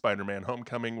from Spider-Man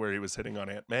Homecoming where he was hitting on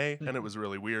Aunt May, and it was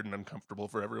really weird and uncomfortable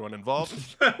for everyone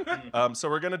involved. So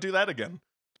we're going to do that again.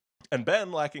 And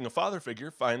Ben, lacking a father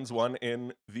figure, finds one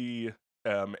in the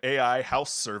AI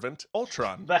house servant,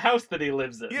 Ultron. The house that he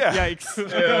lives in. Yeah.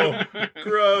 Yikes. Ew,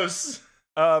 gross.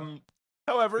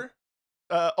 However,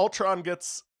 Ultron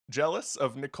gets jealous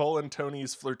of Nicole and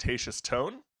Tony's flirtatious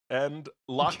tone and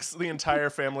locks the entire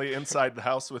family inside the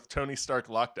house with Tony Stark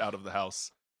locked out of the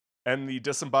house. And the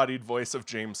disembodied voice of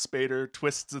James Spader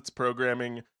twists its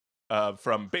programming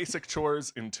from basic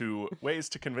chores into ways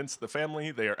to convince the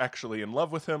family they are actually in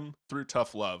love with him through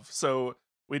tough love. So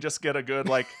we just get a good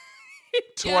 20.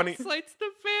 Gaslights the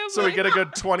family. So we get a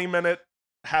good 20-minute,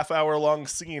 half-hour long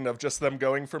scene of just them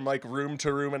going from room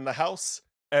to room in the house,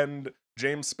 and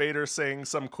James Spader saying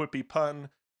some quippy pun,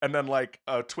 and then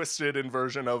a twisted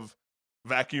inversion of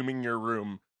vacuuming your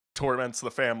room torments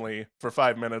the family for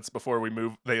 5 minutes before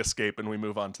they escape and we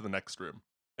move on to the next room.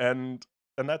 And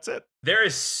that's it. There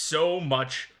is so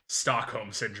much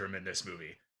Stockholm Syndrome in this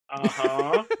movie.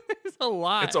 Uh-huh. It's a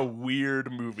lot. It's a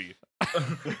weird movie.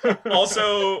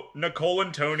 Also, Nicole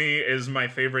and Tony is my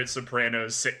favorite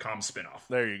Sopranos sitcom spinoff.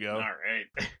 There you go. All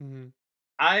right. Mm-hmm.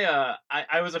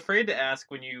 I was afraid to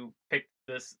ask when you picked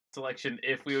this selection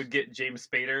if we would get James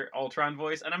Spader Ultron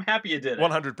voice, and I'm happy you did it.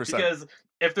 100%. Because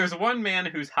if there's one man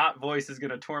whose hot voice is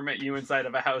going to torment you inside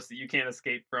of a house that you can't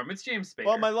escape from, it's James Spader.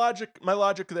 Well, my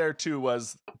logic there too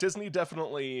was Disney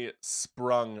definitely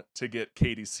sprung to get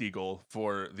Katie Siegel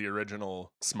for the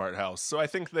original Smart House, so I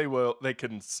think they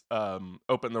can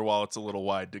open their wallets a little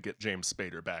wide to get James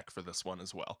Spader back for this one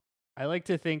as well. I like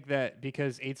to think that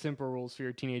because 8 Simple Rules for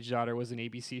Your Teenage Daughter was an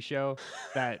ABC show,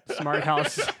 that Smart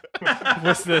House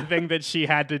was the thing that she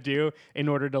had to do in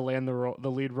order to land the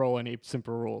lead role in 8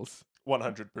 Simple Rules.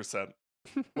 100%.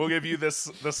 We'll give you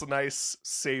this nice,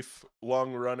 safe,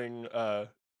 long-running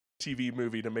TV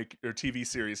movie to make or TV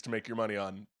series to make your money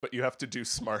on, but you have to do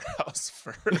Smart House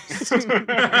first.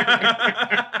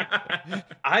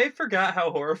 I forgot how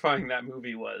horrifying that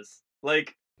movie was.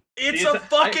 Like, it's a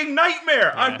fucking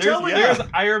nightmare. I'm telling you.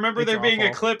 I remember there being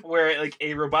a clip where like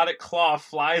a robotic claw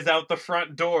flies out the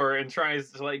front door and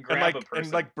tries to like grab a person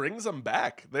and like brings them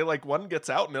back. They like one gets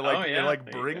out and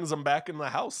it brings them back in the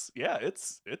house. Yeah,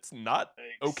 it's not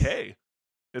okay.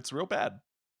 It's real bad.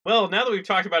 Well, now that we've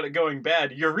talked about it going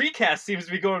bad, your recast seems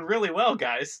to be going really well,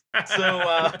 guys. So,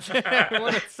 what a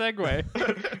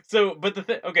segue. So, but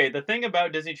the thing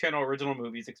about Disney Channel original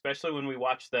movies, especially when we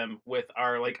watch them with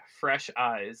our like fresh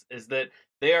eyes, is that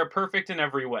they are perfect in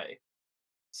every way.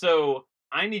 So,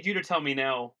 I need you to tell me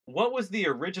now, what was the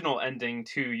original ending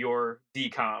to your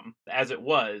DCOM as it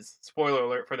was? Spoiler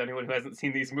alert for anyone who hasn't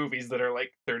seen these movies that are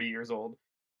like 30 years old.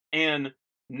 And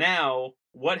now,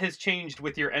 what has changed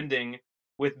with your ending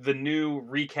with the new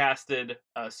recasted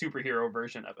superhero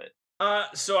version of it?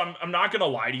 So I'm not gonna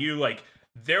lie to you, like,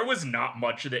 there was not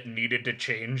much that needed to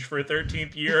change for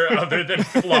 13th year other than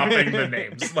flopping the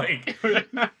names. Like,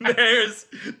 there's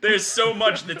so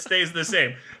much that stays the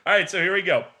same. All right, so here we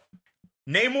go.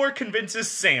 Namor convinces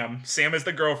Sam is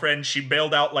the girlfriend, she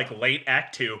bailed out like late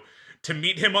Act 2, to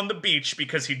meet him on the beach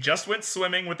because he just went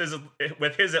swimming with his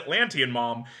Atlantean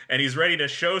mom, and he's ready to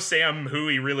show Sam who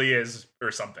he really is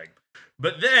or something.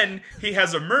 But then he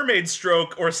has a mermaid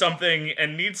stroke or something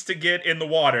and needs to get in the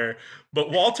water.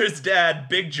 But Walter's dad,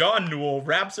 Big John Newell,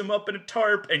 wraps him up in a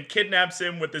tarp and kidnaps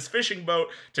him with his fishing boat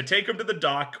to take him to the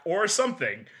dock or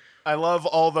something. I love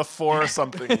all the four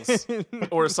somethings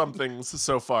or somethings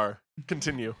so far.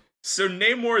 Continue. So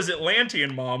Namor's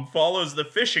Atlantean mom follows the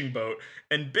fishing boat,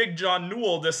 and Big John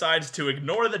Newell decides to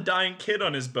ignore the dying kid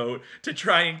on his boat to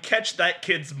try and catch that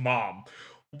kid's mom.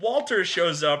 Walter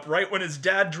shows up right when his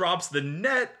dad drops the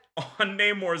net on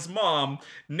Namor's mom.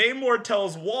 Namor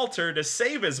tells Walter to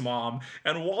save his mom,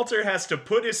 and Walter has to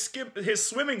put his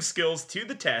swimming skills to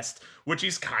the test, which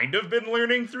he's kind of been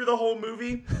learning through the whole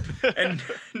movie. And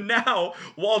now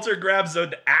Walter grabs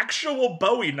an actual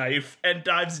Bowie knife and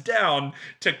dives down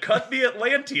to cut the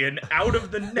Atlantean out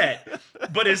of the net.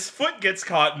 But his foot gets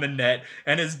caught in the net,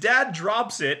 and his dad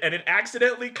drops it, and it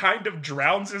accidentally kind of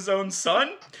drowns his own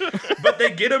son. But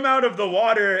they get him out of the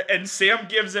water, and Sam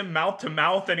gives him mouth to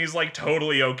mouth, and he's like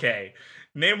totally okay.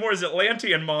 Namor's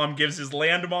Atlantean mom gives his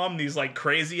land mom these like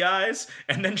crazy eyes,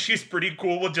 and then she's pretty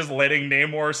cool with just letting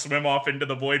Namor swim off into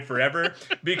the void forever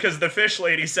because the fish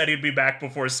lady said he'd be back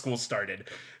before school started.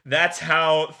 That's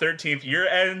how 13th year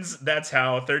ends. That's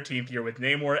how 13th year with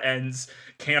Namor ends.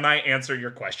 Can I answer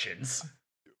your questions?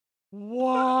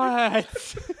 What?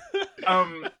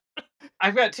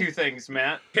 I've got two things,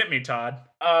 Matt. Hit me, Todd.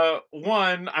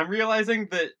 One, I'm realizing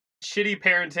that shitty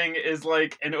parenting is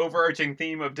like an overarching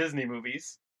theme of Disney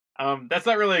movies. That's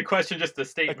not really a question, just a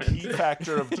statement. A key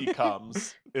factor of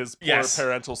DCOMs is poor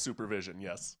parental supervision,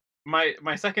 yes.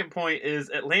 My second point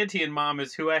is Atlantean mom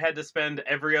is who I had to spend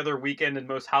every other weekend and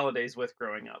most holidays with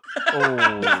growing up.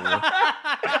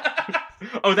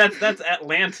 Oh, that's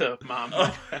Atlanta mom.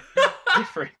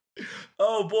 Different.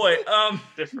 Oh boy.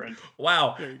 Different.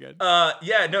 Wow. Very good.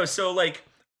 So like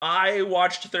I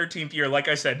watched 13th Year, like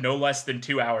I said, no less than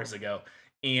 2 hours ago.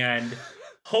 And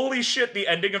holy shit, the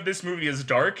ending of this movie is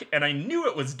dark. And I knew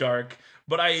it was dark,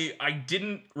 but I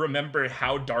didn't remember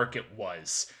how dark it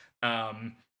was.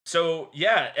 So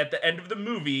yeah, at the end of the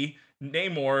movie,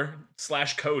 Namor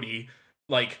 / Cody,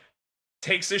 like,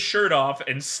 takes his shirt off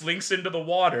and slinks into the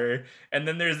water. And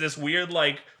then there's this weird,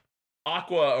 like,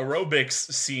 aqua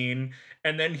aerobics scene.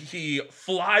 And then he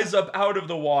flies up out of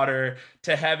the water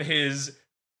to have his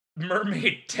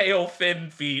mermaid tail fin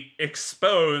feet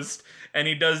exposed, and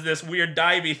he does this weird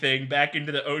divey thing back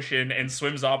into the ocean and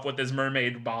swims off with his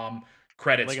mermaid bomb.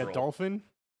 Credits like roll. A dolphin?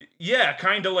 Yeah,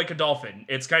 kind of like a dolphin.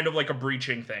 It's kind of like a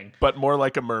breaching thing, but more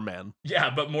like a merman. Yeah,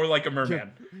 but more like a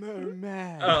merman.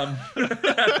 Merman. I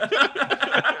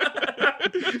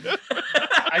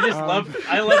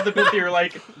love the bit that you're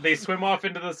like, they swim off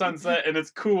into the sunset and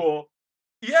it's cool.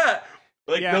 Yeah.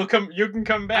 Like, they'll come. You can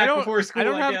come back before school. I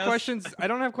don't have guess. questions. I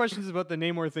don't have questions about the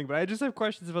Namor thing, but I just have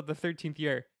questions about the 13th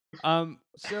year.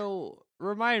 So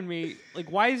remind me,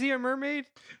 like, why is he a mermaid?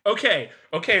 Okay.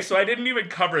 So I didn't even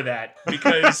cover that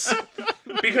because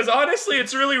honestly,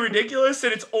 it's really ridiculous,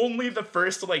 and it's only the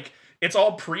first, like, it's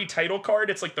all pre-title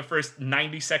card. It's like the first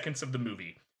 90 seconds of the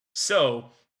movie. So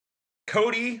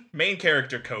Cody, main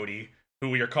character Cody,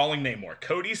 who we are calling Namor,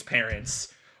 Cody's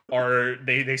parents are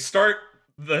they start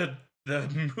the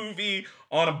movie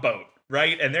on a boat.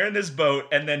 right? And they're in this boat,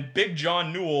 and then Big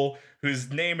John Newell,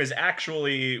 whose name is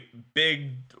actually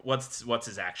Big... What's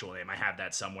his actual name? I have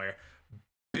that somewhere.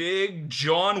 Big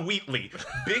John Wheatley.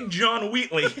 Big John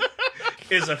Wheatley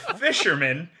is a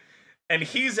fisherman, and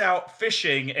he's out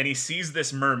fishing, and he sees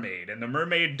this mermaid, and the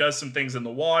mermaid does some things in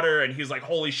the water, and he's like,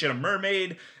 holy shit, a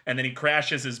mermaid, and then he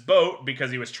crashes his boat because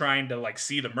he was trying to, like,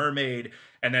 see the mermaid,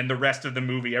 and then the rest of the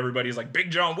movie, everybody's like, Big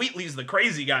John Wheatley's the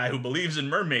crazy guy who believes in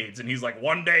mermaids, and he's like,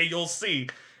 one day you'll see,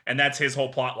 and that's his whole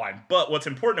plot line. But what's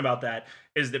important about that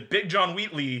is that Big John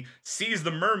Wheatley sees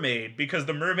the mermaid because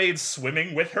the mermaid's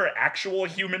swimming with her actual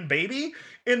human baby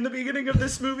in the beginning of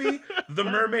this movie. The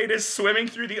mermaid is swimming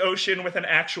through the ocean with an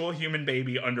actual human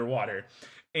baby underwater.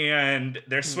 And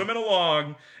they're swimming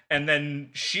along, and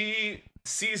then she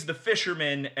sees the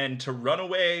fisherman, and to run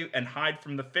away and hide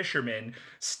from the fisherman,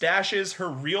 stashes her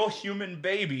real human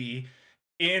baby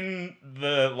in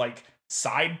the, like,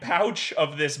 side pouch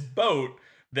of this boat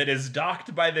that is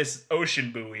docked by this ocean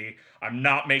buoy. I'm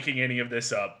not making any of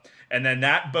this up. And then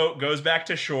that boat goes back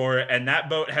to shore, and that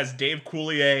boat has Dave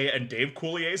Coulier and Dave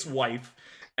Coulier's wife,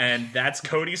 and that's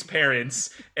Cody's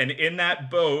parents. And in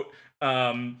that boat,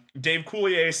 Dave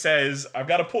Coulier says, I've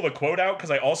got to pull the quote out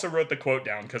because I also wrote the quote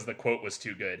down because the quote was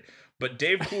too good. But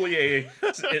Dave Coulier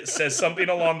it says something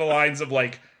along the lines of,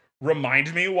 like,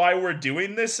 remind me why we're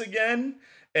doing this again.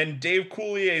 And Dave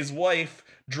Coulier's wife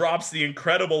drops the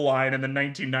incredible line in the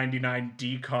 1999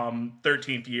 DCOM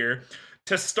 13th year,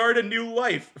 to start a new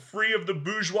life free of the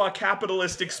bourgeois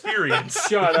capitalist experience.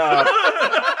 Shut up.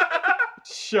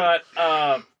 Shut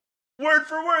up. Word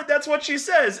for word, that's what she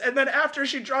says. And then after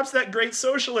she drops that great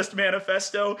socialist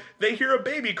manifesto, they hear a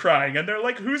baby crying, and they're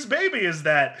like, whose baby is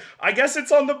that? I guess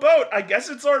it's on the boat. I guess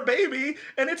it's our baby,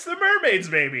 and it's the mermaid's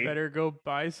baby. Better go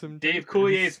buy some... Dave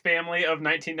Coulier's family of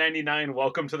 1999,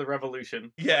 welcome to the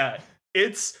revolution. Yeah,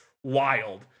 it's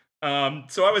wild.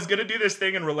 So I was going to do this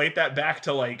thing and relate that back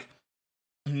to, like,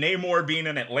 Namor being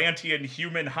an Atlantean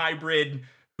human hybrid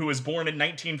who was born in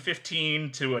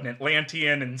 1915 to an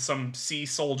Atlantean and some sea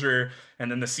soldier,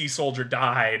 and then the sea soldier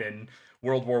died and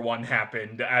World War I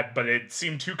happened, but it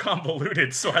seemed too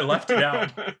convoluted, so I left it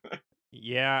out.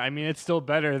 Yeah, I mean, it's still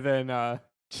better than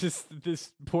just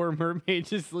this poor mermaid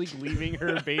just, like, leaving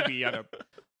her baby on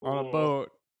a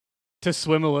boat to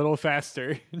swim a little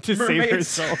faster to save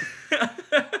herself.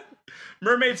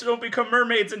 Mermaids don't become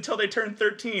mermaids until they turn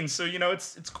 13, so, you know,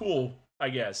 it's cool, I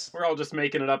guess. We're all just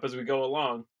making it up as we go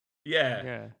along.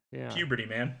 Yeah. Puberty,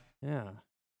 man. Yeah.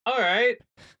 All right.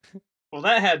 Well,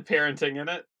 that had parenting in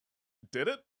it. Did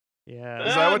it? Yeah.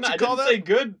 Is that what you call that?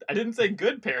 I didn't say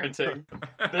good parenting.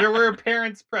 There were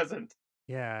parents present.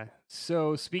 Yeah.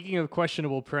 So, speaking of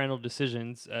questionable parental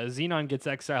decisions, Xenon gets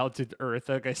exiled to Earth,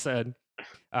 like I said,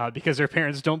 because her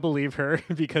parents don't believe her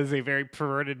because a very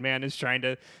perverted man is trying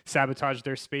to sabotage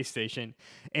their space station,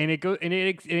 and it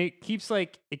keeps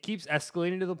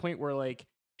escalating to the point where, like,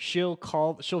 she'll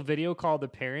video call the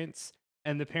parents,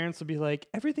 and the parents will be like,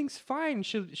 everything's fine.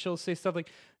 She'll say stuff like,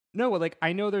 no, like,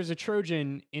 I know there's a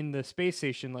Trojan in the space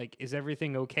station. Like, is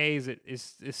everything okay?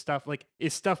 Is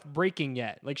stuff breaking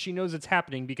yet? Like, she knows it's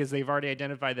happening because they've already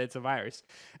identified that it's a virus.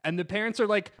 And the parents are,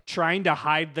 like, trying to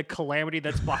hide the calamity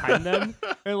that's behind them.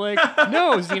 They're like,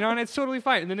 no, Xenon, it's totally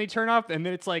fine. And then they turn off, and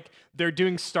then it's like they're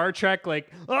doing Star Trek, like,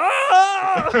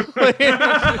 ah!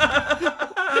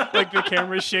 Like the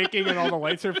camera's shaking and all the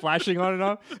lights are flashing on and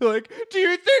off. They're like, do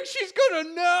you think she's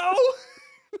gonna know?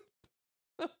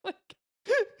 Like,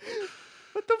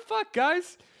 what the fuck,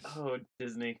 guys? Oh,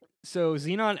 Disney. So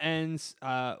Xenon ends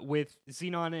with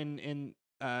Xenon and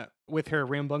with her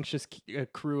rambunctious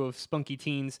crew of spunky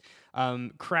teens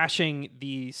crashing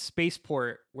the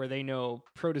spaceport where they know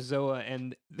Protozoa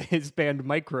and his band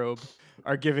Microbe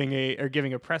are giving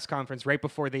a press conference right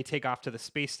before they take off to the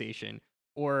space station,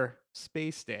 or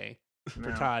Space Day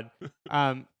for Todd.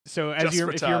 So if you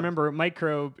remember,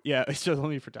 Microbe, yeah, it's just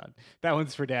only for Todd. That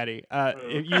one's for Daddy.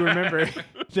 If you remember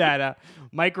that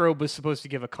Microbe was supposed to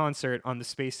give a concert on the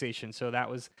space station, so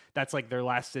that's like their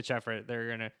last ditch effort.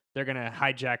 They're gonna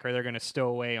hijack, or they're gonna stow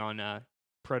away on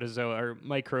Protozoa or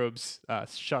Microbe's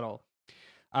shuttle.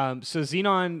 So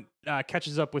Xenon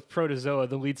catches up with Protozoa,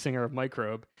 the lead singer of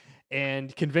Microbe,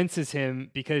 and convinces him,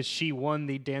 because she won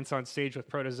the Dance on Stage with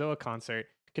Protozoa concert,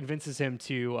 convinces him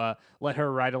to let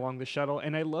her ride along the shuttle.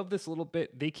 And I love this little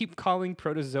bit. They keep calling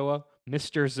Protozoa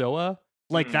Mr. Zoa.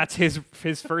 Like, that's his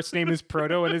first name is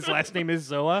Proto and his last name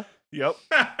is Zoa. Yep.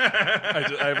 I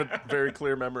have a very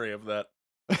clear memory of that.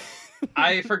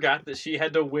 I forgot that she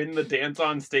had to win the Dance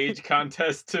on Stage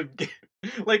contest to get,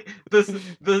 like,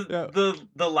 the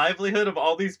livelihood of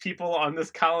all these people on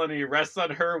this colony rests on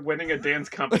her winning a dance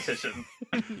competition.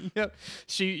 Yep.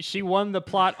 She won the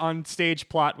plot on stage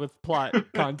plot with plot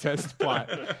contest plot.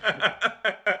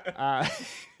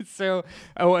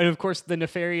 And of course the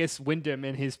nefarious Wyndham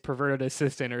and his perverted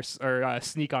assistant are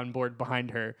sneak on board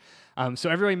behind her. So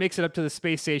everybody makes it up to the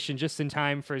space station just in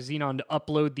time for Xenon to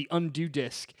upload the undo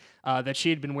disc that she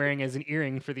had been wearing as an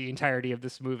earring for the entirety of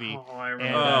this movie. Oh, I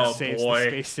remember. And saves the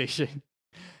space station.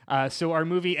 So our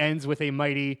movie ends with a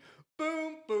mighty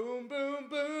boom, boom, boom,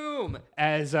 boom,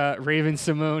 as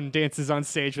Raven-Symoné dances on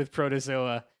stage with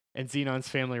Protozoa and Xenon's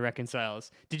family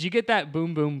reconciles. Did you get that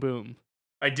boom, boom, boom?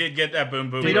 I did get that boom,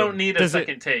 boom, They boom. don't need a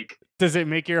second take. Does it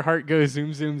make your heart go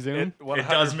zoom, zoom, zoom? It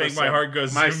does make my heart go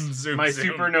zoom, zoom, my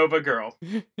zoom. supernova girl.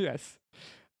 Yes.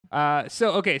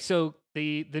 So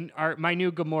my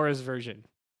new Gamora's version.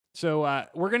 So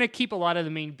we're gonna keep a lot of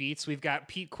the main beats. We've got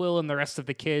Pete Quill and the rest of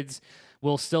the kids.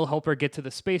 We'll still help her get to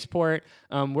the spaceport.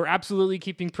 We're absolutely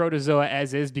keeping Protozoa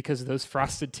as is because those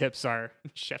frosted tips are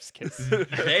chef's kiss.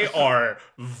 They are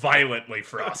violently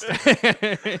frosted.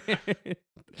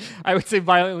 I would say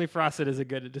violently frosted is a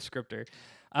good descriptor.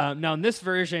 Now, in this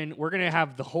version, we're going to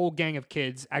have the whole gang of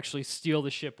kids actually steal the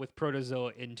ship with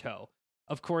Protozoa in tow.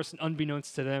 Of course,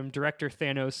 unbeknownst to them, Director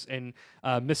Thanos and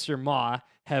Mr. Ma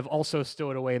have also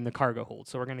stowed away in the cargo hold,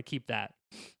 so we're going to keep that.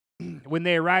 When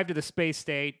they arrive to the space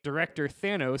station, Director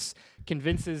Thanos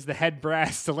convinces the head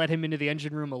brass to let him into the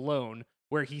engine room alone,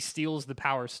 where he steals the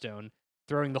Power Stone,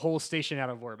 throwing the whole station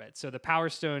out of orbit. So the Power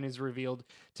Stone is revealed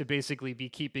to basically be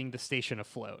keeping the station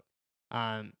afloat,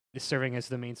 serving as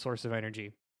the main source of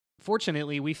energy.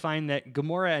 Fortunately, we find that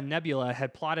Gamora and Nebula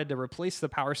had plotted to replace the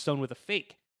Power Stone with a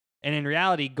fake, and in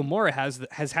reality, Gamora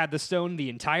has had the stone the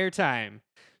entire time.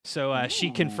 So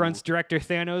she confronts Director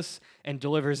Thanos and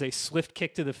delivers a swift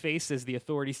kick to the face as the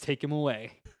authorities take him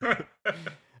away.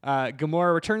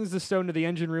 Gamora returns the stone to the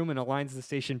engine room and aligns the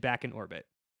station back in orbit.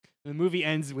 The movie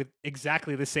ends with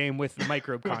exactly the same with the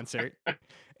Microbe concert,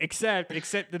 except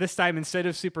this time instead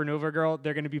of Supernova Girl,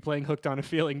 they're going to be playing "Hooked on a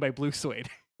Feeling" by Blue Suede.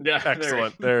 Yeah,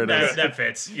 excellent. There it is. That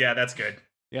fits. Yeah, that's good.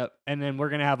 Yep, and then we're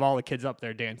going to have all the kids up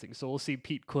there dancing. So we'll see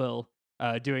Pete Quill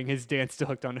doing his dance to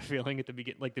 "Hooked on a Feeling" at the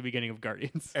beginning of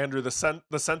Guardians. Andrew, the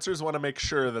censors want to make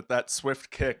sure that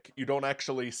swift kick, you don't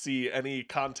actually see any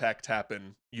contact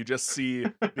happen. You just see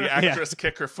the actress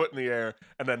kick her foot in the air,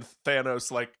 and then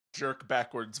Thanos jerk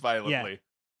backwards violently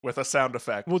with a sound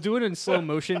effect. We'll do it in slow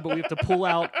motion, but we have to pull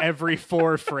out every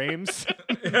 4 frames.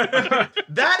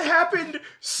 That happened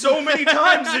so many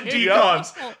times in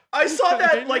DComs. I saw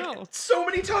that so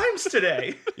many times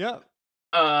today. Yep.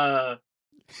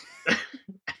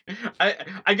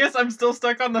 I guess I'm still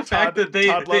stuck on the fact that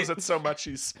Todd loves it so much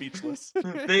he's speechless.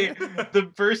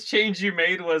 The first change you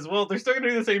made was, well, they're still gonna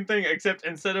do the same thing, except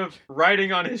instead of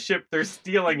riding on his ship, they're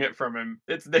stealing it from him.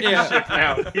 It's their ship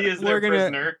now. He is their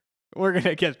prisoner. We're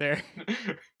gonna get there.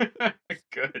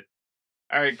 Good.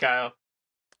 All right, Kyle.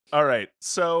 All right.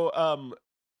 So,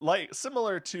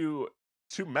 similar to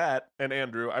Matt and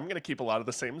Andrew, I'm going to keep a lot of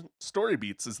the same story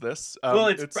beats as this.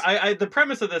 The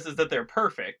premise of this is that they're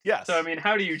perfect. Yes. So, I mean,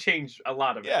 how do you change a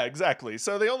lot of it? Yeah, exactly.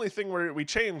 So the only thing we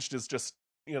changed is just,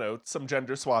 some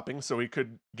gender swapping so we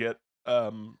could get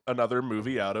another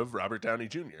movie out of Robert Downey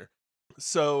Jr.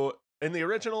 So in the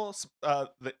original,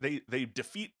 they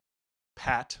defeat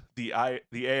Pat, the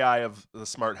AI of the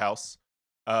Smart House,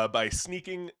 by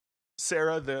sneaking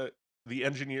Sarah, the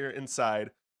engineer,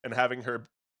 inside and having her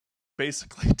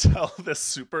basically tell this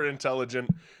super intelligent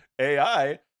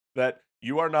AI that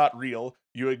you are not real,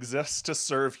 you exist to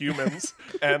serve humans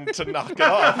and to knock it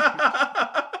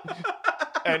off.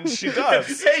 And she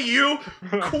does. Hey, you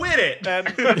quit it.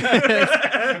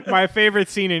 And my favorite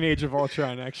scene in Age of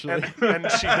Ultron, actually.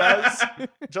 And she does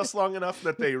just long enough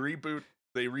that they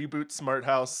reboot Smart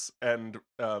House and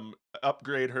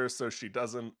upgrade her so she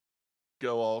doesn't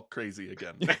go all crazy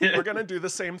again. We're gonna do the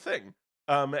same thing,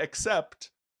 except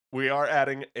we are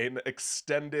adding an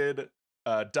extended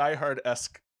Die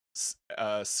Hard-esque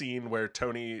scene where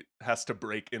Tony has to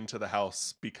break into the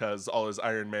house because all his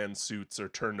Iron Man suits are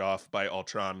turned off by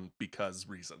Ultron because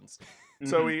reasons. Mm-hmm.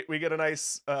 So we get a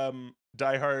nice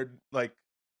Die Hard,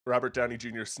 Robert Downey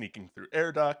Jr. sneaking through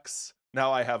air ducts.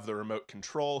 Now I have the remote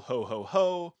control. Ho, ho,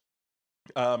 ho.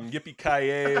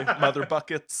 Yippee-ki-yay, mother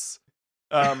buckets.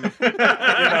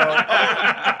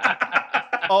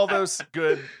 All those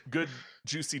good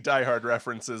juicy Die Hard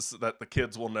references that the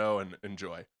kids will know and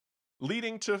enjoy,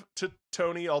 leading to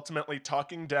Tony ultimately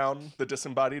talking down the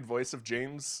disembodied voice of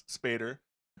James Spader,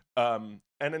 and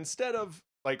instead of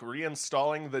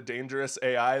reinstalling the dangerous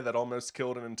AI that almost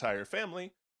killed an entire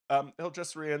family, he'll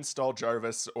just reinstall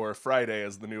Jarvis or Friday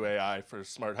as the new AI for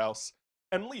Smart House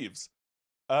and leaves,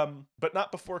 but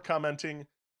not before commenting,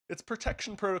 its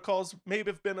protection protocols may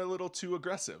have been a little too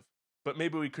aggressive, but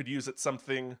maybe we could use it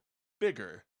something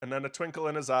bigger. And then a twinkle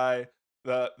in his eye,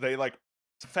 they like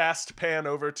fast pan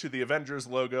over to the Avengers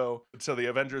logo, to the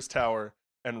Avengers Tower,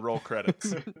 and roll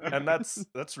credits. And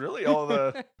that's really all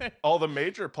the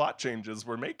major plot changes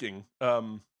we're making.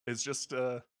 Is just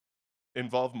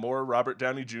involve more Robert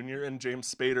Downey Jr. and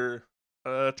James Spader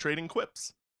trading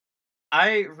quips.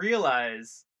 I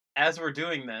realize as we're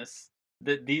doing this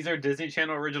that these are Disney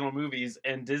Channel original movies,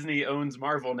 and Disney owns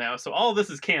Marvel now, so all of this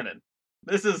is canon.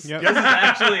 This is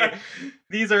actually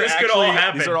these are this actually could all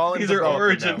happen. These are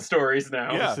origin stories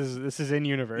now. Yeah. This is in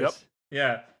universe. Yep.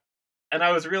 Yeah. And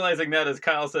I was realizing that as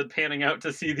Kyle said, panning out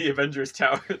to see the Avengers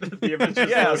Tower, the Avengers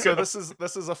yeah. logo. So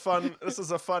this is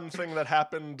a fun thing that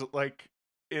happened like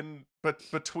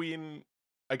between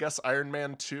I guess Iron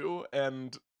Man 2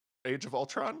 and Age of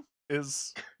Ultron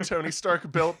is Tony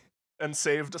Stark built and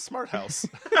saved a smart house.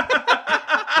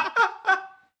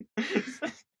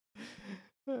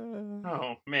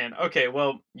 Oh man. Okay,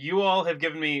 well, you all have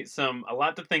given me a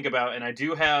lot to think about, and I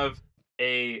do have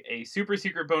a super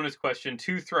secret bonus question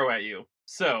to throw at you.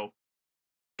 So,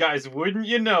 guys, wouldn't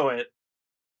you know it,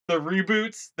 the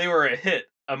reboots, they were a hit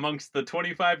amongst the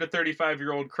 25 to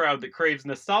 35-year-old crowd that craves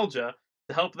nostalgia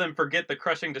to help them forget the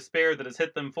crushing despair that has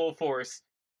hit them full force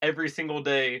every single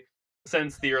day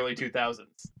since the early 2000s.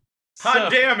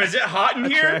 Hot damn, is it hot in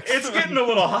here? It's getting a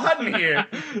little hot in here.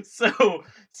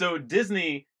 So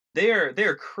Disney,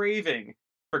 they're craving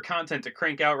for content to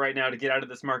crank out right now to get out of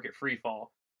this market free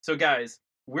fall. So guys,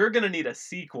 we're going to need a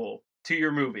sequel to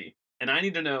your movie. And I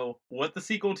need to know what the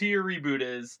sequel to your reboot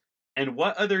is, and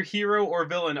what other hero or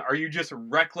villain are you just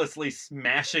recklessly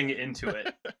smashing into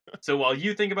it? So while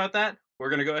you think about that, we're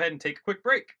going to go ahead and take a quick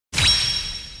break.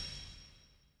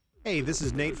 Hey, this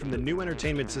is Nate from the New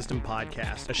Entertainment System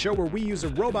podcast, a show where we use a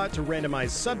robot to randomize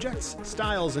subjects,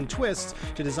 styles, and twists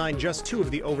to design just 2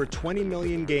 of the over 20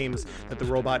 million games that the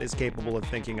robot is capable of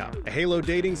thinking up. A Halo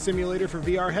dating simulator for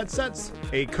VR headsets,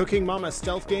 a Cooking Mama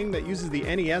stealth game that uses the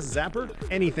NES Zapper,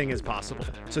 anything is possible.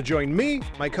 So join me,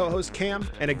 my co-host Cam,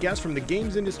 and a guest from the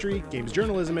games industry, games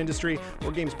journalism industry,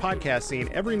 or games podcast scene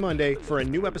every Monday for a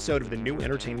new episode of the New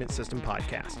Entertainment System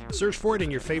podcast. Search for it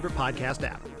in your favorite podcast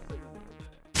app.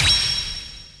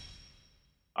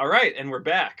 All right, and we're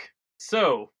back.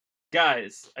 So,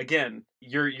 guys, again,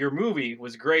 your movie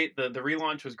was great. The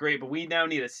relaunch was great, but we now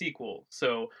need a sequel.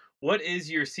 So, what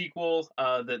is your sequel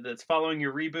that's following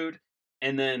your reboot?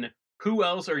 And then, who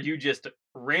else are you just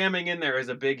ramming in there as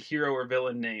a big hero or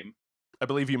villain name? I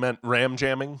believe you meant ram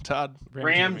jamming, Todd.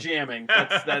 Ram jamming.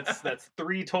 That's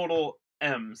 3 total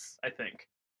M's, I think.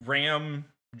 Ram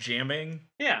jamming?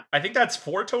 Yeah. I think that's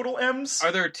 4 total M's.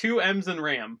 Are there 2 M's in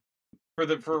ram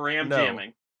for ram No.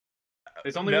 jamming?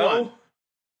 There's only one.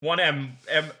 1 M.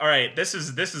 All right, this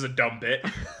is a dumb bit.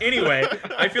 Anyway,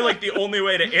 I feel like the only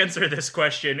way to answer this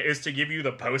question is to give you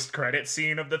the post-credit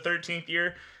scene of the 13th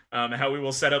year. How we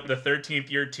will set up the 13th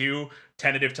year to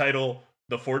tentative title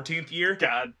the 14th year.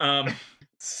 God.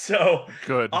 So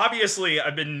Good. Obviously,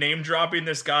 I've been name dropping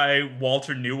this guy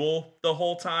Walter Newell the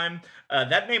whole time.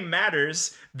 That name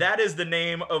matters. That is the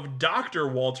name of Dr.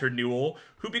 Walter Newell,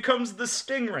 who becomes the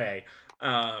Stingray.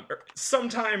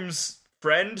 Sometimes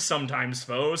friend, sometimes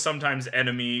foe, sometimes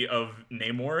enemy of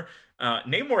Namor.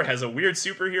 Namor has a weird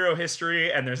superhero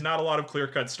history, and there's not a lot of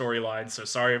clear-cut storylines, so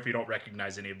sorry if you don't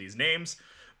recognize any of these names.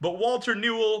 But Walter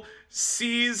Newell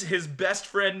sees his best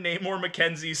friend Namor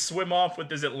Mackenzie swim off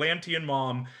with his Atlantean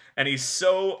mom, and he's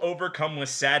so overcome with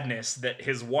sadness that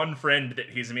his one friend that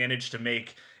he's managed to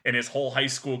make in his whole high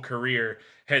school career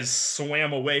has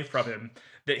swam away from him,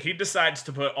 that he decides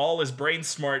to put all his brain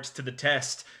smarts to the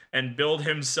test and build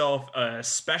himself a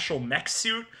special mech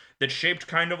suit that's shaped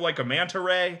kind of like a manta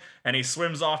ray, and he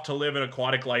swims off to live an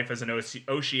aquatic life as an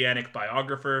oceanic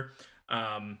biographer,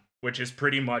 which is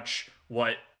pretty much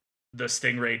what the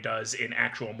Stingray does in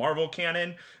actual Marvel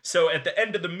canon. So at the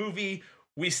end of the movie,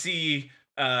 we see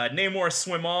Namor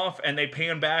swim off, and they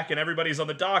pan back, and everybody's on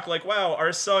the dock like, wow,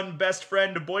 our son, best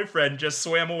friend, boyfriend just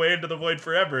swam away into the void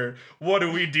forever. What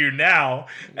do we do now?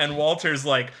 And Walter's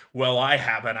like, well, I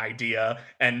have an idea.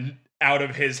 And out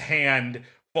of his hand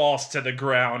falls to the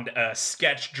ground a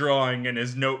sketch drawing in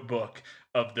his notebook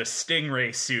of the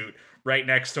Stingray suit right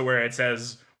next to where it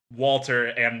says Walter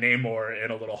and Namor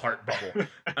in a little heart bubble.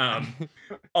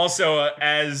 Also,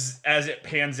 as it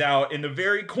pans out, in the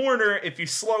very corner, if you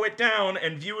slow it down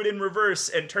and view it in reverse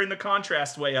and turn the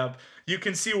contrast way up, you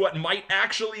can see what might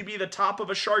actually be the top of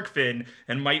a shark fin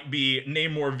and might be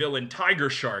Namor villain Tiger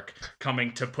Shark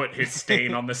coming to put his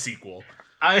stain on the sequel.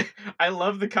 I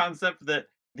love the concept that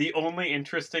the only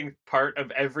interesting part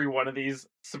of every one of these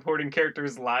supporting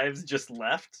characters' lives just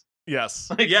left. Yes.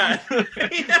 Like, Yeah.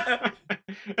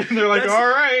 And they're like, all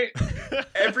right.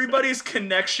 Everybody's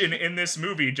connection in this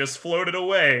movie just floated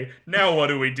away. Now what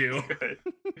do we do?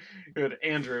 Good.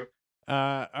 Andrew.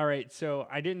 All right, so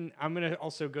I'm gonna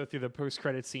also go through the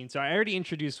post-credit scene. So I already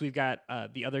introduced, we've got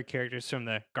the other characters from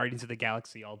the Guardians of the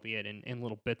Galaxy, albeit in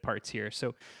little bit parts here.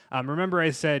 So remember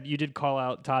I said, you did call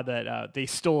out, Todd, that they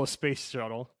stole a space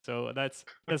shuttle. So that's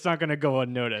not gonna go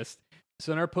unnoticed.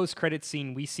 So in our post-credit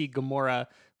scene, we see Gamora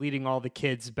leading all the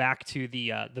kids back to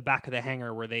the back of the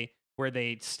hangar where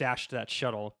they stashed that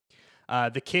shuttle.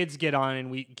 The kids get on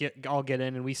and we all get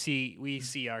in, and we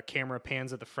see our camera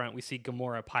pans at the front. We see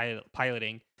Gamora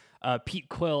piloting. Pete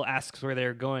Quill asks where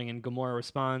they're going, and Gamora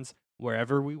responds,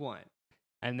 "Wherever we want."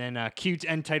 And then cute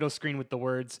end title screen with the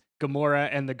words "Gamora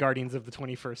and the Guardians of the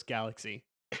 21st Galaxy."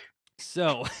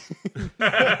 So,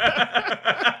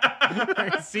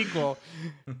 our sequel.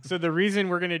 So the reason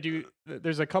we're gonna do,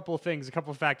 there's a couple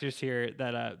factors here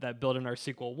that build in our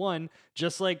sequel. One,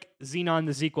 just like Xenon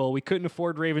the sequel, we couldn't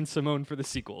afford Raven-Symoné for the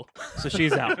sequel, so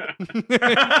she's out.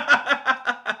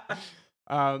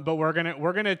 But we're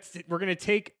gonna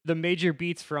take the major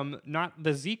beats from not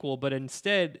the sequel, but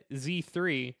instead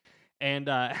Z3, and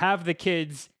have the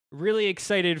kids really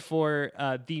excited for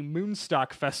the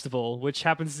Moonstock Festival, which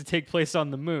happens to take place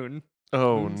on the moon.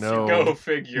 Oh no! Go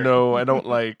figure. No, I don't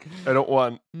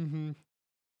want. Mm-hmm.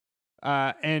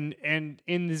 And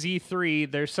in the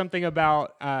Z3, there's something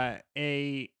about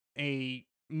a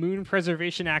moon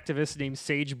preservation activist named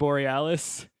Sage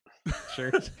Borealis.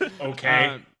 Sure.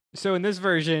 Okay. So in this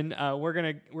version, we're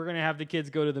gonna have the kids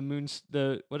go to the moon.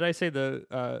 What did I say?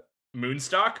 The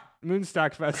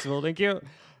Moonstock Festival. Thank you.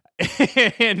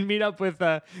 And meet up with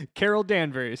Carol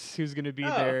Danvers, who's going to be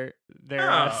their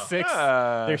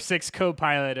sixth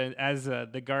co-pilot as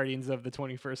the Guardians of the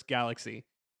 21st Galaxy.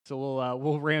 So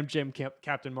we'll ram Jim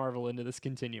Captain Marvel into this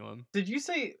continuum. Did you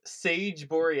say Sage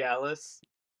Borealis?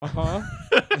 Uh-huh.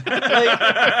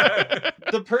 Like,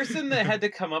 the person that had to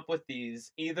come up with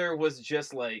these either was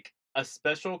just like a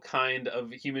special kind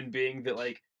of human being that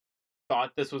like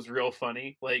thought this was real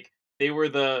funny, like they were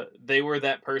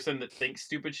that person that thinks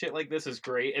stupid shit like this is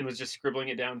great and was just scribbling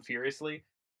it down furiously,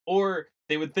 or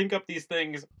they would think up these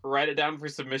things, write it down for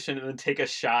submission, and then take a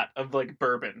shot of like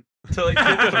bourbon to like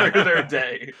get through their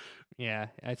day. Yeah,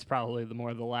 it's probably the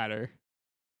latter.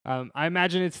 I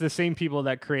imagine it's the same people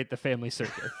that create the Family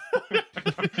Circus.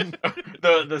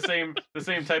 the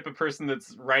same type of person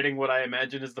that's writing what I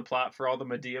imagine is the plot for all the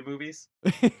Medea movies.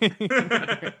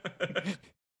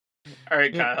 All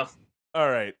right, Kyle. All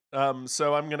right.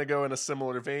 So I'm gonna go in a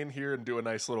similar vein here and do a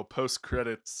nice little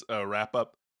post-credits wrap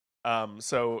up.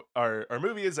 So our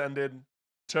movie has ended.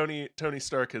 Tony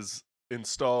Stark has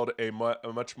installed a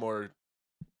much more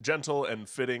gentle and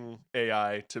fitting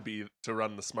AI to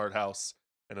run the Smart House,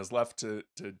 and is left to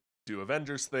do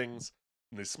Avengers things.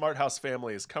 And the Smart House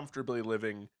family is comfortably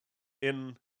living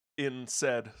in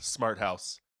said Smart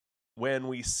House when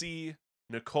we see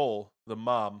Nicole, the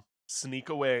mom, sneak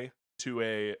away to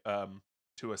a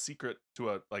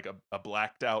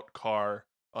blacked out car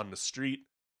on the street,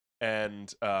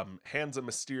 and hands a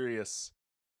mysterious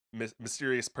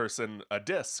person a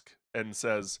disc and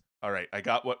says, "All right, I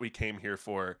got what we came here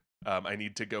for. I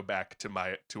need to go back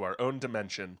to our own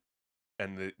dimension."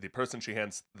 And the person she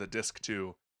hands the disc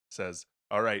to says,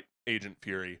 "All right, Agent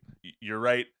Fury, you're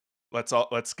right. Let's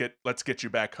get you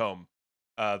back home."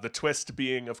 The twist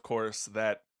being, of course,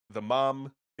 that the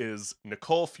mom is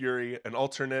Nicole Fury, an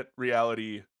alternate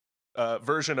reality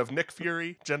version of Nick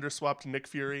Fury, gender swapped Nick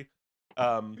Fury,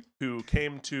 who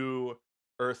came to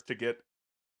Earth to get,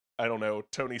 I don't know,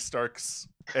 Tony Stark's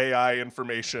AI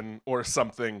information or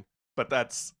something. But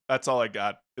that's all I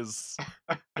got. Is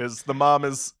the mom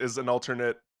is an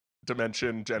alternate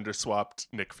dimension gender swapped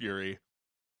Nick Fury,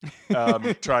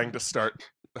 trying to start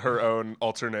her own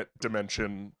alternate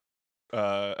dimension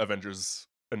Avengers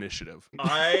initiative.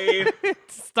 I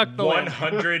stuck the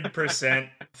 100%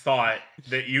 thought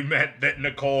that you meant that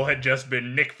Nicole had just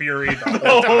been Nick Fury the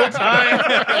whole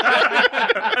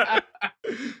time.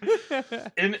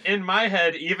 In my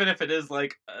head, even if it is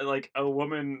like a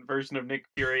woman version of Nick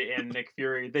Fury and Nick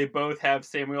Fury, they both have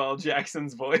Samuel L.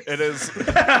 Jackson's voice. It is.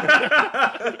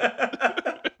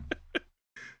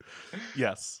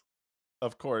 Yes,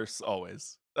 of course,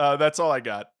 always. That's all I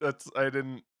got.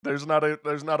 There's not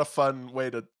a fun way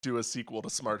to do a sequel to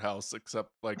Smart House except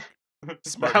like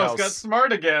Smart House got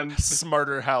smart again.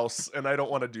 Smarter House, and I don't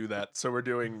want to do that. So we're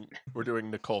doing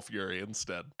Nicole Fury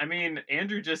instead. I mean,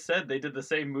 Andrew just said they did the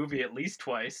same movie at least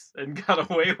twice and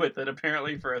got away with it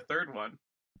apparently for a third one.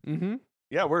 Mm-hmm.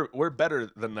 Yeah, we're better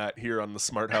than that here on the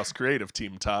Smart House Creative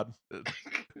team, Todd.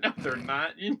 No, they're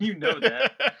not. You know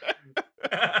that.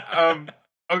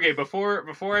 Okay,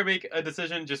 before I make a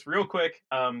decision, just real quick,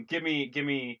 give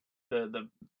me the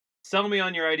sell me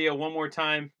on your idea one more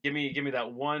time. Give me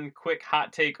that one quick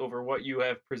hot take over what you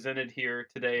have presented here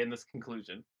today in this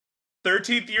conclusion.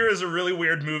 13th Year is a really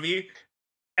weird movie.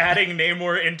 Adding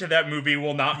Namor into that movie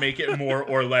will not make it more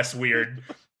or less weird.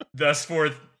 Thus,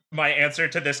 my answer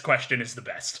to this question is the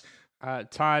best.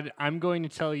 Todd, I'm going to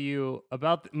tell you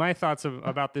about my thoughts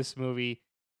about this movie.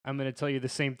 I'm going to tell you the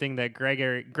same thing that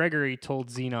Gregory told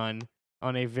Xenon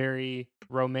on a very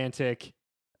romantic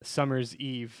summer's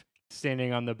eve,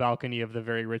 standing on the balcony of the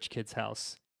very rich kid's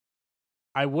house.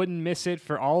 I wouldn't miss it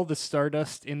for all the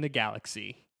stardust in the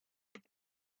galaxy.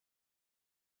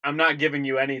 I'm not giving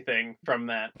you anything from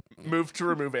that. Move to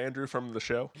remove Andrew from the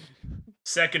show.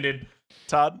 Seconded.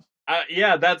 Todd?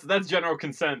 Yeah, that's general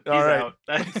consent. He's out.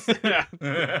 Yeah.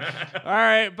 All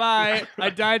right, bye. I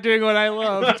died doing what I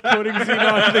loved, quoting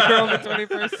Xenon to the girl of the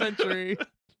 21st century.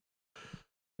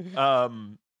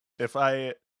 If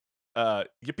I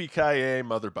yippee-ki-yay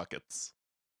mother buckets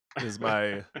is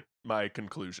my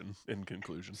conclusion. In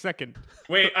conclusion, second.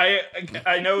 Wait,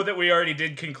 I know that we already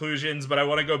did conclusions, but I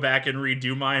want to go back and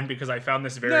redo mine because I found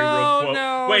this very real quote.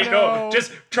 No,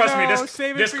 just trust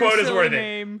me. This quote is worth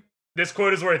it. This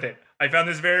quote is worth it. I found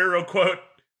this very real quote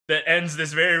that ends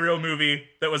this very real movie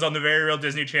that was on the very real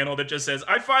Disney Channel that just says,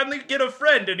 "I finally get a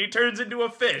friend and he turns into a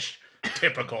fish."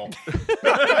 Typical.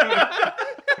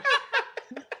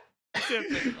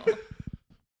 Typical.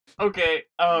 Okay,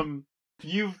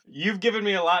 you've given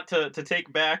me a lot to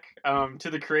take back to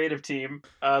the creative team.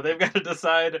 They've got to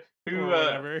decide who.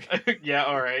 Whatever. Yeah,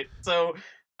 all right. So,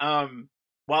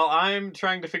 while I'm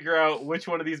trying to figure out which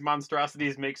one of these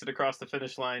monstrosities makes it across the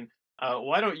finish line,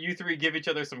 why don't you three give each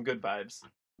other some good vibes?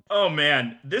 Oh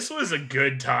man, this was a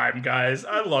good time, guys.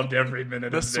 I loved every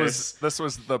minute of this. This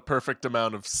was the perfect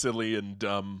amount of silly and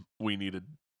dumb we needed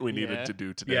to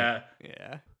do today.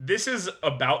 Yeah. This is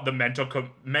about the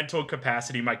mental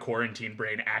capacity my quarantine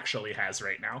brain actually has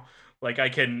right now. Like I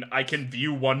can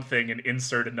view one thing and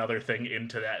insert another thing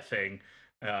into that thing.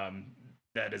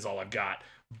 That is all I've got.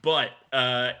 But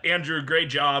Andrew, great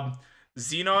job.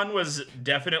 Xenon was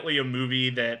definitely a movie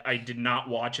that I did not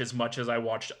watch as much as I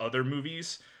watched other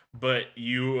movies, but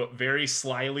you very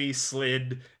slyly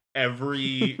slid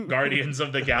every Guardians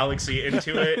of the Galaxy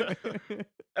into it.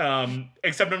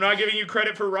 Except I'm not giving you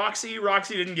credit for Roxy.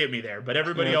 Roxy didn't get me there, but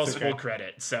everybody else full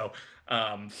credit. So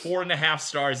 4.5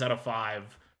 stars out of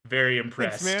 5. Very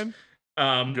impressed. Thanks,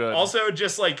 man. Good. Also,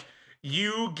 just like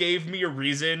you gave me a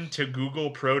reason to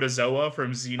Google Protozoa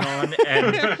from Xenon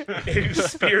and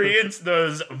experience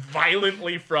those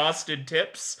violently frosted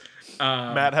tips.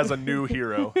 Matt has a new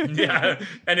hero. Yeah,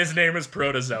 and his name is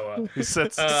Protozoa. He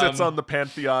sits on the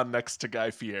Pantheon next to Guy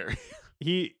Fieri.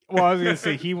 I was gonna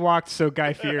say he walked so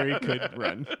Guy Fieri could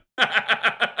run.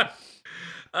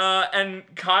 And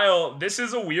Kyle, this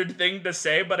is a weird thing to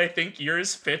say, but I think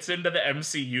yours fits into the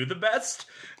MCU the best.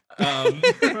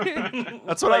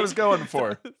 That's what I was going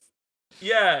for.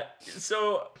 Yeah,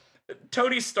 so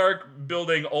Tony Stark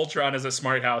building Ultron as a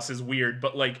smart house is weird,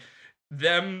 but like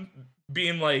them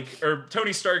being like, or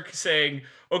Tony Stark saying,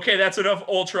 "Okay, that's enough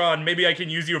Ultron, maybe I can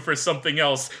use you for something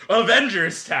else."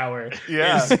 Avengers Tower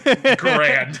is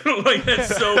grand. Like,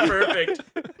 that's so perfect.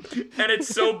 And it's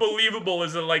so believable,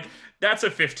 is that like, that's a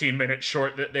 15-minute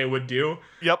short that they would do.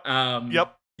 Yep.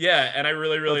 Yeah, and I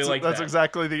really like that. That's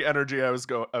exactly the energy I was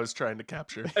trying to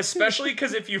capture. Especially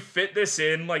because if you fit this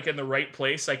in like in the right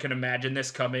place, I can imagine this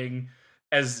coming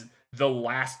as the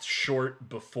last short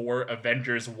before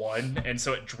Avengers 1, and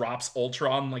so it drops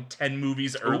Ultron like 10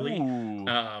 movies early. And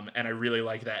I really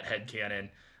like that headcanon.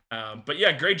 But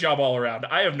yeah, great job all around.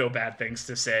 I have no bad things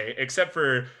to say, except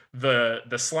for the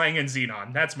slang in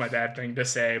Xenon. That's my bad thing to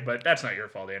say, but that's not your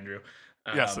fault, Andrew.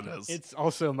 Yes, it is. It's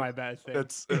also my bad thing.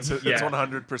 It's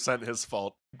 100% his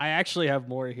fault. I actually have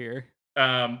more here.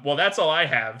 Well, that's all I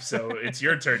have, so it's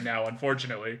your turn now,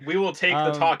 unfortunately. We will take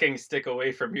the talking stick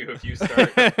away from you if you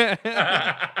start.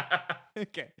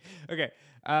 Okay.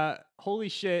 Holy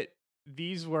shit,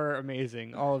 these were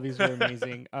amazing. All of these were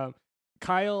amazing.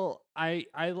 Kyle,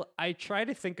 I try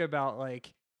to think about,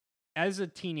 like, as a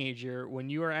teenager,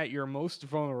 when you are at your most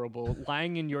vulnerable,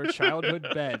 lying in your childhood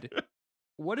bed,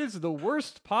 what is the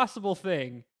worst possible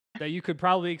thing that you could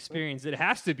probably experience? It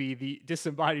has to be the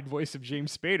disembodied voice of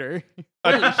James Spader.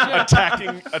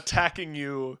 attacking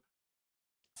you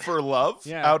for love,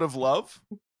 out of love.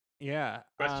 Yeah.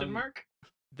 Question mark?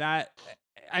 That,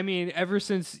 I mean, ever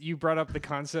since you brought up the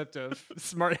concept of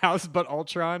Smart House but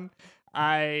Ultron,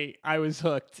 I was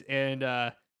hooked,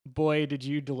 and boy, did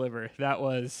you deliver. That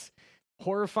was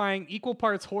horrifying, equal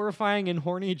parts horrifying and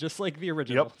horny, just like the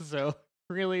original. Yep. So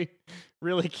really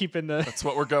keeping that's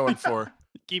what we're going for.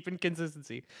 Keeping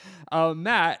consistency.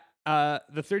 Matt, the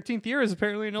 13th year is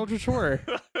apparently an Eldritch horror.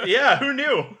 Yeah, who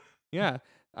knew? Yeah.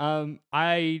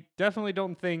 I definitely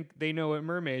don't think they know what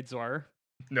mermaids are.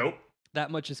 Nope.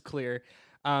 That much is clear.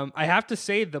 I have to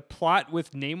say the plot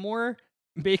with Namor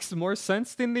makes more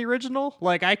sense than the original.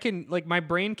 Like my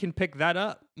brain can pick that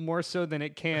up more so than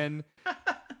it can.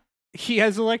 He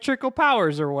has electrical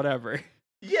powers or whatever.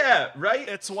 Yeah, right?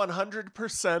 It's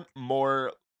 100%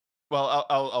 more. Well,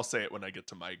 I'll say it when I get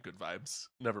to my good vibes.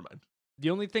 Never mind. The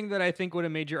only thing that I think would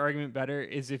have made your argument better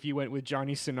is if you went with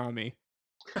Johnny Tsunami.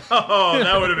 Oh,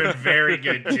 that would have been very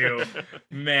good too.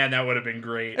 Man, that would have been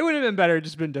great. It would have been better,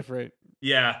 just been different.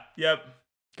 Yeah. Yep.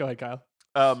 Go ahead, Kyle.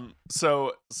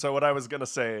 So what I was gonna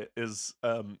say is,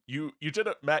 you did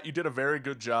a very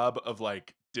good job of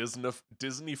like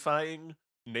Disneyfying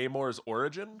Namor's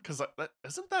origin, because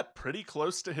isn't that pretty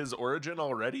close to his origin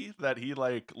already? That he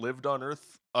like lived on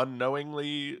Earth unknowing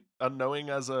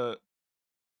as a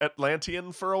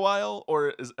Atlantean for a while,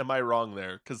 or am I wrong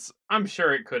there? Because I'm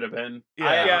sure it could have been.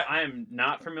 Yeah, I'm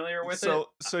not familiar with it.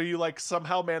 So you like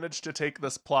somehow managed to take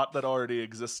this plot that already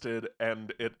existed,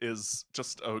 and it is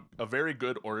just a very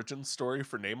good origin story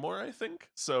for Namor, I think.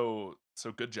 So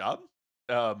good job.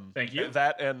 Thank you.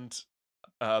 That and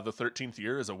the 13th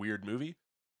Year is a weird movie,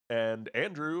 and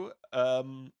Andrew,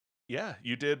 yeah,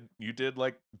 you did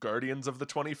like Guardians of the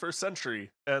 21st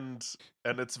Century, and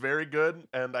it's very good,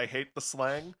 and I hate the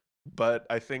slang, but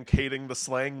I think hating the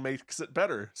slang makes it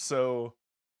better. So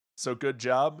good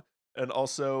job. And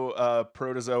also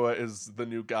Protozoa is the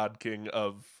new God King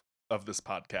of this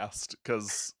podcast,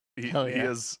 because he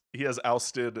has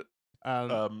ousted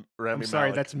Rami I'm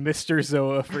sorry, Malek. that's Mr.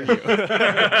 Zoa for you.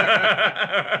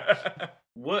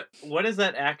 What is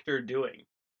that actor doing?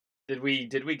 Did we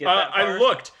get that far? I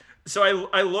looked. So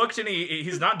I looked, and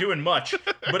he's not doing much,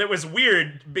 but it was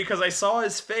weird because I saw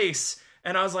his face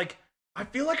and I was like, I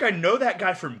feel like I know that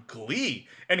guy from Glee,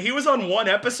 and he was on one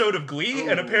episode of Glee. Ooh.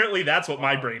 And apparently that's what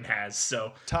my brain has.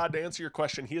 So Todd, to answer your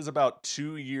question, he is about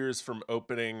 2 years from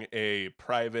opening a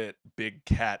private big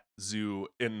cat zoo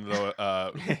in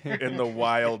the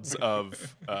wilds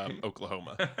of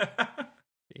Oklahoma.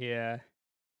 Yeah.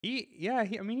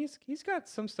 He's got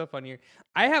some stuff on here.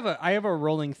 I have a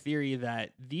rolling theory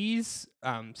that these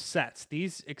sets,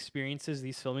 these experiences,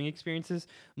 these filming experiences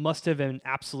must have been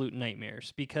absolute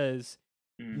nightmares, because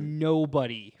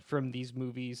nobody from these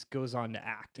movies goes on to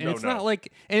act. And it's not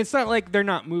like they're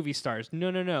not movie stars.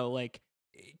 No. Like,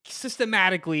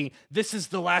 systematically, this is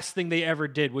the last thing they ever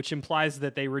did, which implies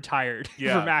that they retired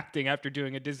from acting after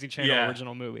doing a Disney Channel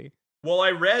original movie. Well,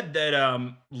 I read that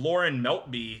Lauren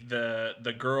Meltby,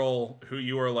 the girl who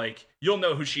you were like, you'll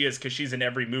know who she is because she's in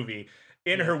every movie.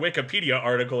 In her Wikipedia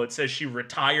article, it says she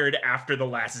retired after the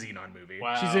last Xenon movie.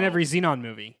 Wow. She's in every Xenon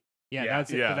movie.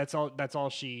 That's all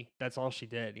she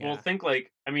did. Yeah. Well, think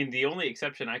the only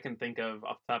exception I can think of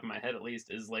off the top of my head, at least,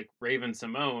 is like Raven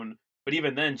Simone. But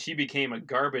even then, she became a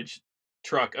garbage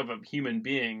truck of a human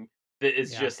being that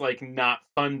is just like not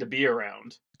fun to be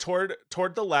around. Toward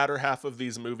the latter half of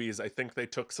these movies, I think they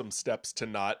took some steps to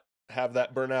not have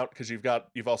that burnout, because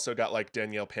you've also got like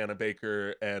Danielle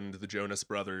Panabaker and the Jonas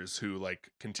Brothers, who like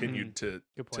continued to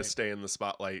stay in the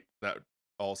spotlight, that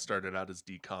all started out as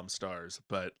DCOM stars.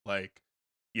 But like,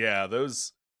 yeah,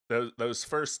 those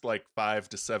first like 5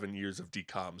 to 7 years of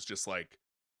DCOMs just like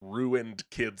ruined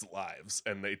kids' lives,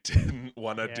 and they didn't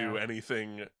want to do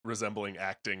anything resembling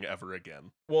acting ever again.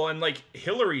 Well, and like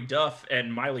Hilary Duff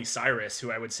and Miley Cyrus,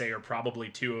 who I would say are probably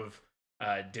two of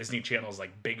Disney Channel's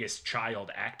like biggest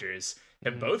child actors,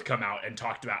 have both come out and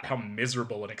talked about how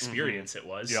miserable an experience it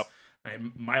was. Yep.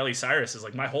 And Miley Cyrus is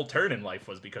like, my whole turn in life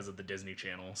was because of the Disney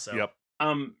Channel. So yep.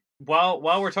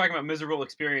 While we're talking about miserable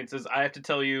experiences, I have to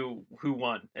tell you who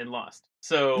won and lost.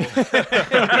 So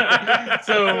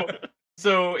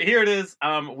So here it is.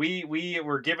 We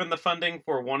were given the funding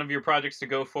for one of your projects to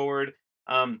go forward.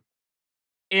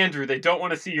 Andrew, they don't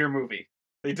want to see your movie.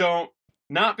 They don't,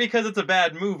 not because it's a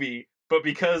bad movie, but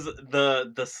because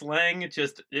the slang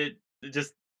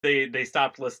they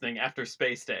stopped listening after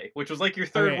Space Day, which was like your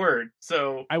third word.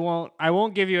 So I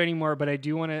won't give you any more, but I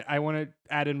want to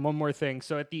add in one more thing.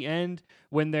 So at the end,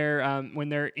 when they're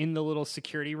in the little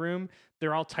security room,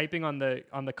 they're all typing on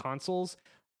the consoles.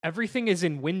 Everything is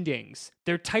in Wingdings.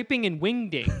 They're typing in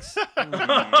Wingdings.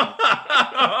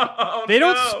 They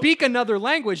don't speak another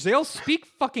language. They all speak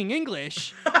fucking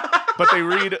English. But they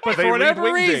read. But for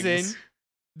whatever reason,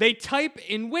 they type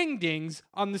in Wingdings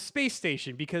on the space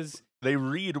station, because they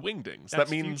read Wingdings. That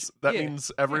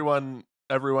means everyone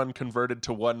converted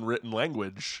to one written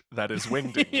language that is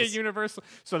Wingdings. Yeah, universal.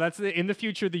 So that's in the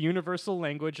future, the universal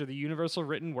language or the universal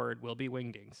written word will be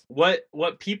Wingdings.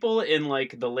 What people in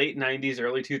like the late 90s,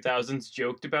 early 2000s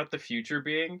joked about the future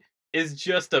being is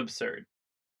just absurd.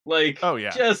 Like,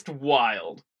 just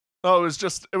wild. Oh, it was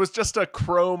just a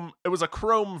Chrome. It was a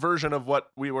Chrome version of what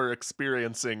we were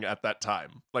experiencing at that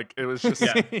time. Like, it was just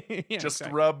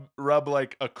exactly. rub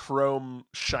like a Chrome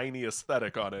shiny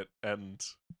aesthetic on it, and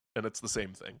it's the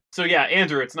same thing. So yeah,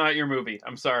 Andrew, it's not your movie.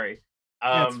 I'm sorry.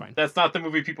 That's fine. That's not the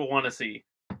movie people want to see.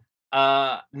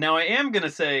 Now I am gonna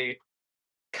say,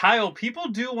 Kyle, people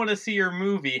do want to see your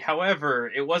movie.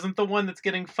 However, it wasn't the one that's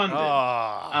getting funded.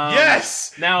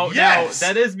 Yes. Now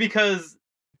that is because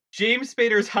James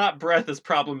Spader's hot breath is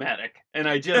problematic, and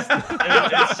I just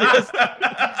it's just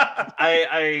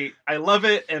I love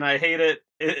it and I hate it.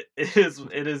 It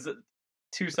is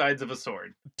two sides of a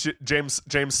sword. James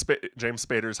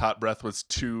Spader's hot breath was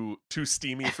too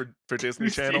steamy for Disney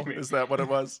Channel. Steamy. Is that what it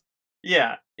was?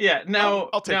 Yeah. Now,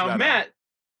 I'll take that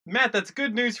Matt, that's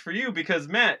good news for you because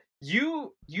Matt,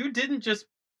 you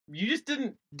just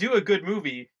didn't do a good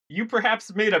movie. You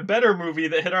perhaps made a better movie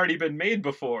that had already been made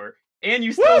before, and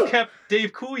you still kept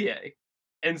Dave Coulier.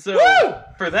 And so,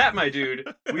 for that, my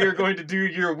dude, we are going to do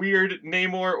your weird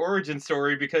Namor origin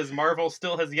story because Marvel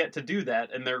still has yet to do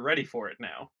that, and they're ready for it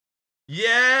now.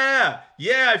 Yeah,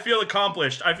 I feel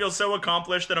accomplished. I feel so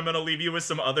accomplished that I'm going to leave you with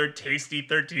some other tasty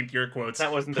 13th year quotes.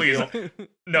 That wasn't Please. The deal.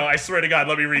 No, I swear to God,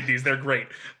 let me read these. They're great.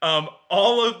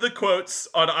 All of the quotes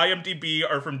on IMDb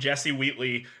are from Jesse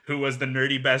Wheatley, who was the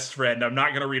nerdy best friend. I'm not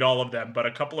going to read all of them, but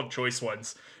a couple of choice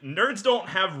ones. Nerds don't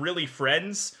have really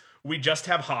friends. We just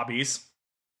have hobbies.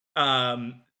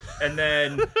 And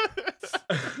then...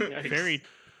 Very...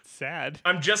 sad.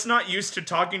 I'm just not used to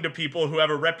talking to people who have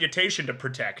a reputation to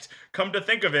protect. Come to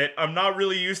think of it, I'm not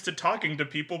really used to talking to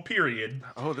people, period.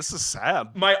 Oh, this is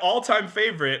sad. My all-time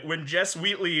favorite, when Jess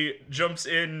Wheatley jumps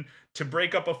in to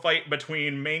break up a fight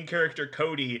between main character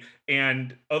Cody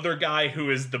and other guy who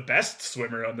is the best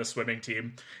swimmer on the swimming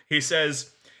team, he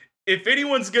says, "If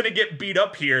anyone's gonna get beat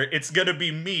up here, it's gonna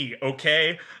be me,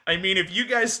 okay? I mean, if you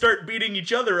guys start beating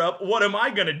each other up, what am I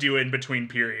gonna do in between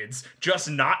periods? Just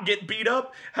not get beat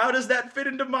up? How does that fit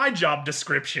into my job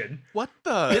description?" What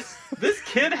the? This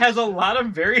kid has a lot of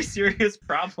very serious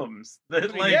problems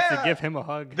that to give him a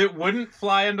hug that wouldn't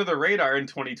fly under the radar in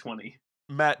 2020.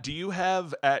 Matt, do you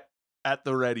have at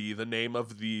the ready the name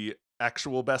of the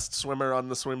actual best swimmer on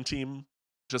the swim team?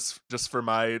 Just for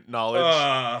my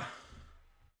knowledge.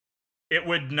 It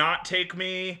would not take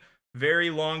me very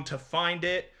long to find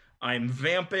it. I'm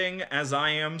vamping as I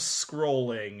am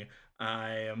scrolling. I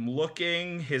am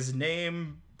looking. His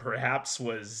name perhaps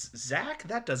was Zach?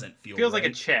 That doesn't feel Feels right.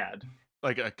 like a Chad.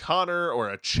 Like a Connor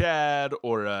or a Chad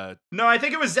or a... No, I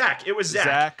think it was Zach. It was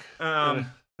Zach.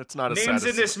 That's not a names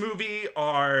in this movie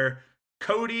are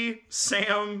Cody,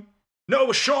 Sam... No, it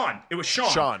was Sean. It was Sean.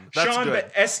 Sean. That's Sean, good.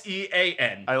 but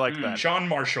S-E-A-N. I like that. Sean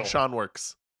Marshall. Sean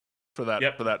works for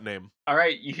that for that name. All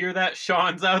right, you hear that,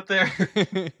 Sean's out there?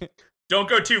 Don't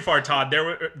go too far, Todd.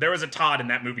 There was a Todd in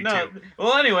that movie, too.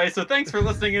 Well, anyway, so thanks for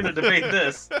listening in to Debate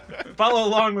This. Follow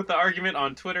along with the argument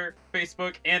on Twitter,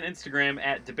 Facebook, and Instagram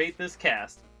at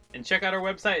DebateThisCast. And check out our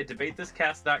website at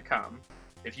debatethiscast.com.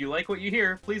 If you like what you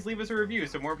hear, please leave us a review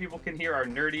so more people can hear our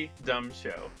nerdy, dumb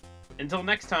show. Until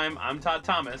next time, I'm Todd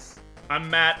Thomas. I'm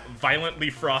Matt, violently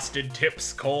frosted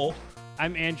tips Cole.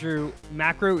 I'm Andrew.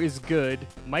 Macro is good,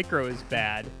 micro is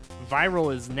bad,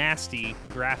 viral is nasty,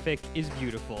 graphic is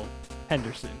beautiful.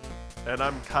 Henderson. And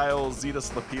I'm Kyle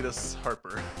Zetas Lapidus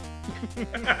Harper.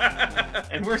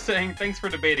 And we're saying thanks for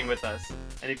debating with us.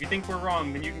 And if you think we're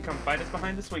wrong, then you can come fight us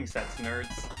behind the swing sets,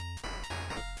 nerds.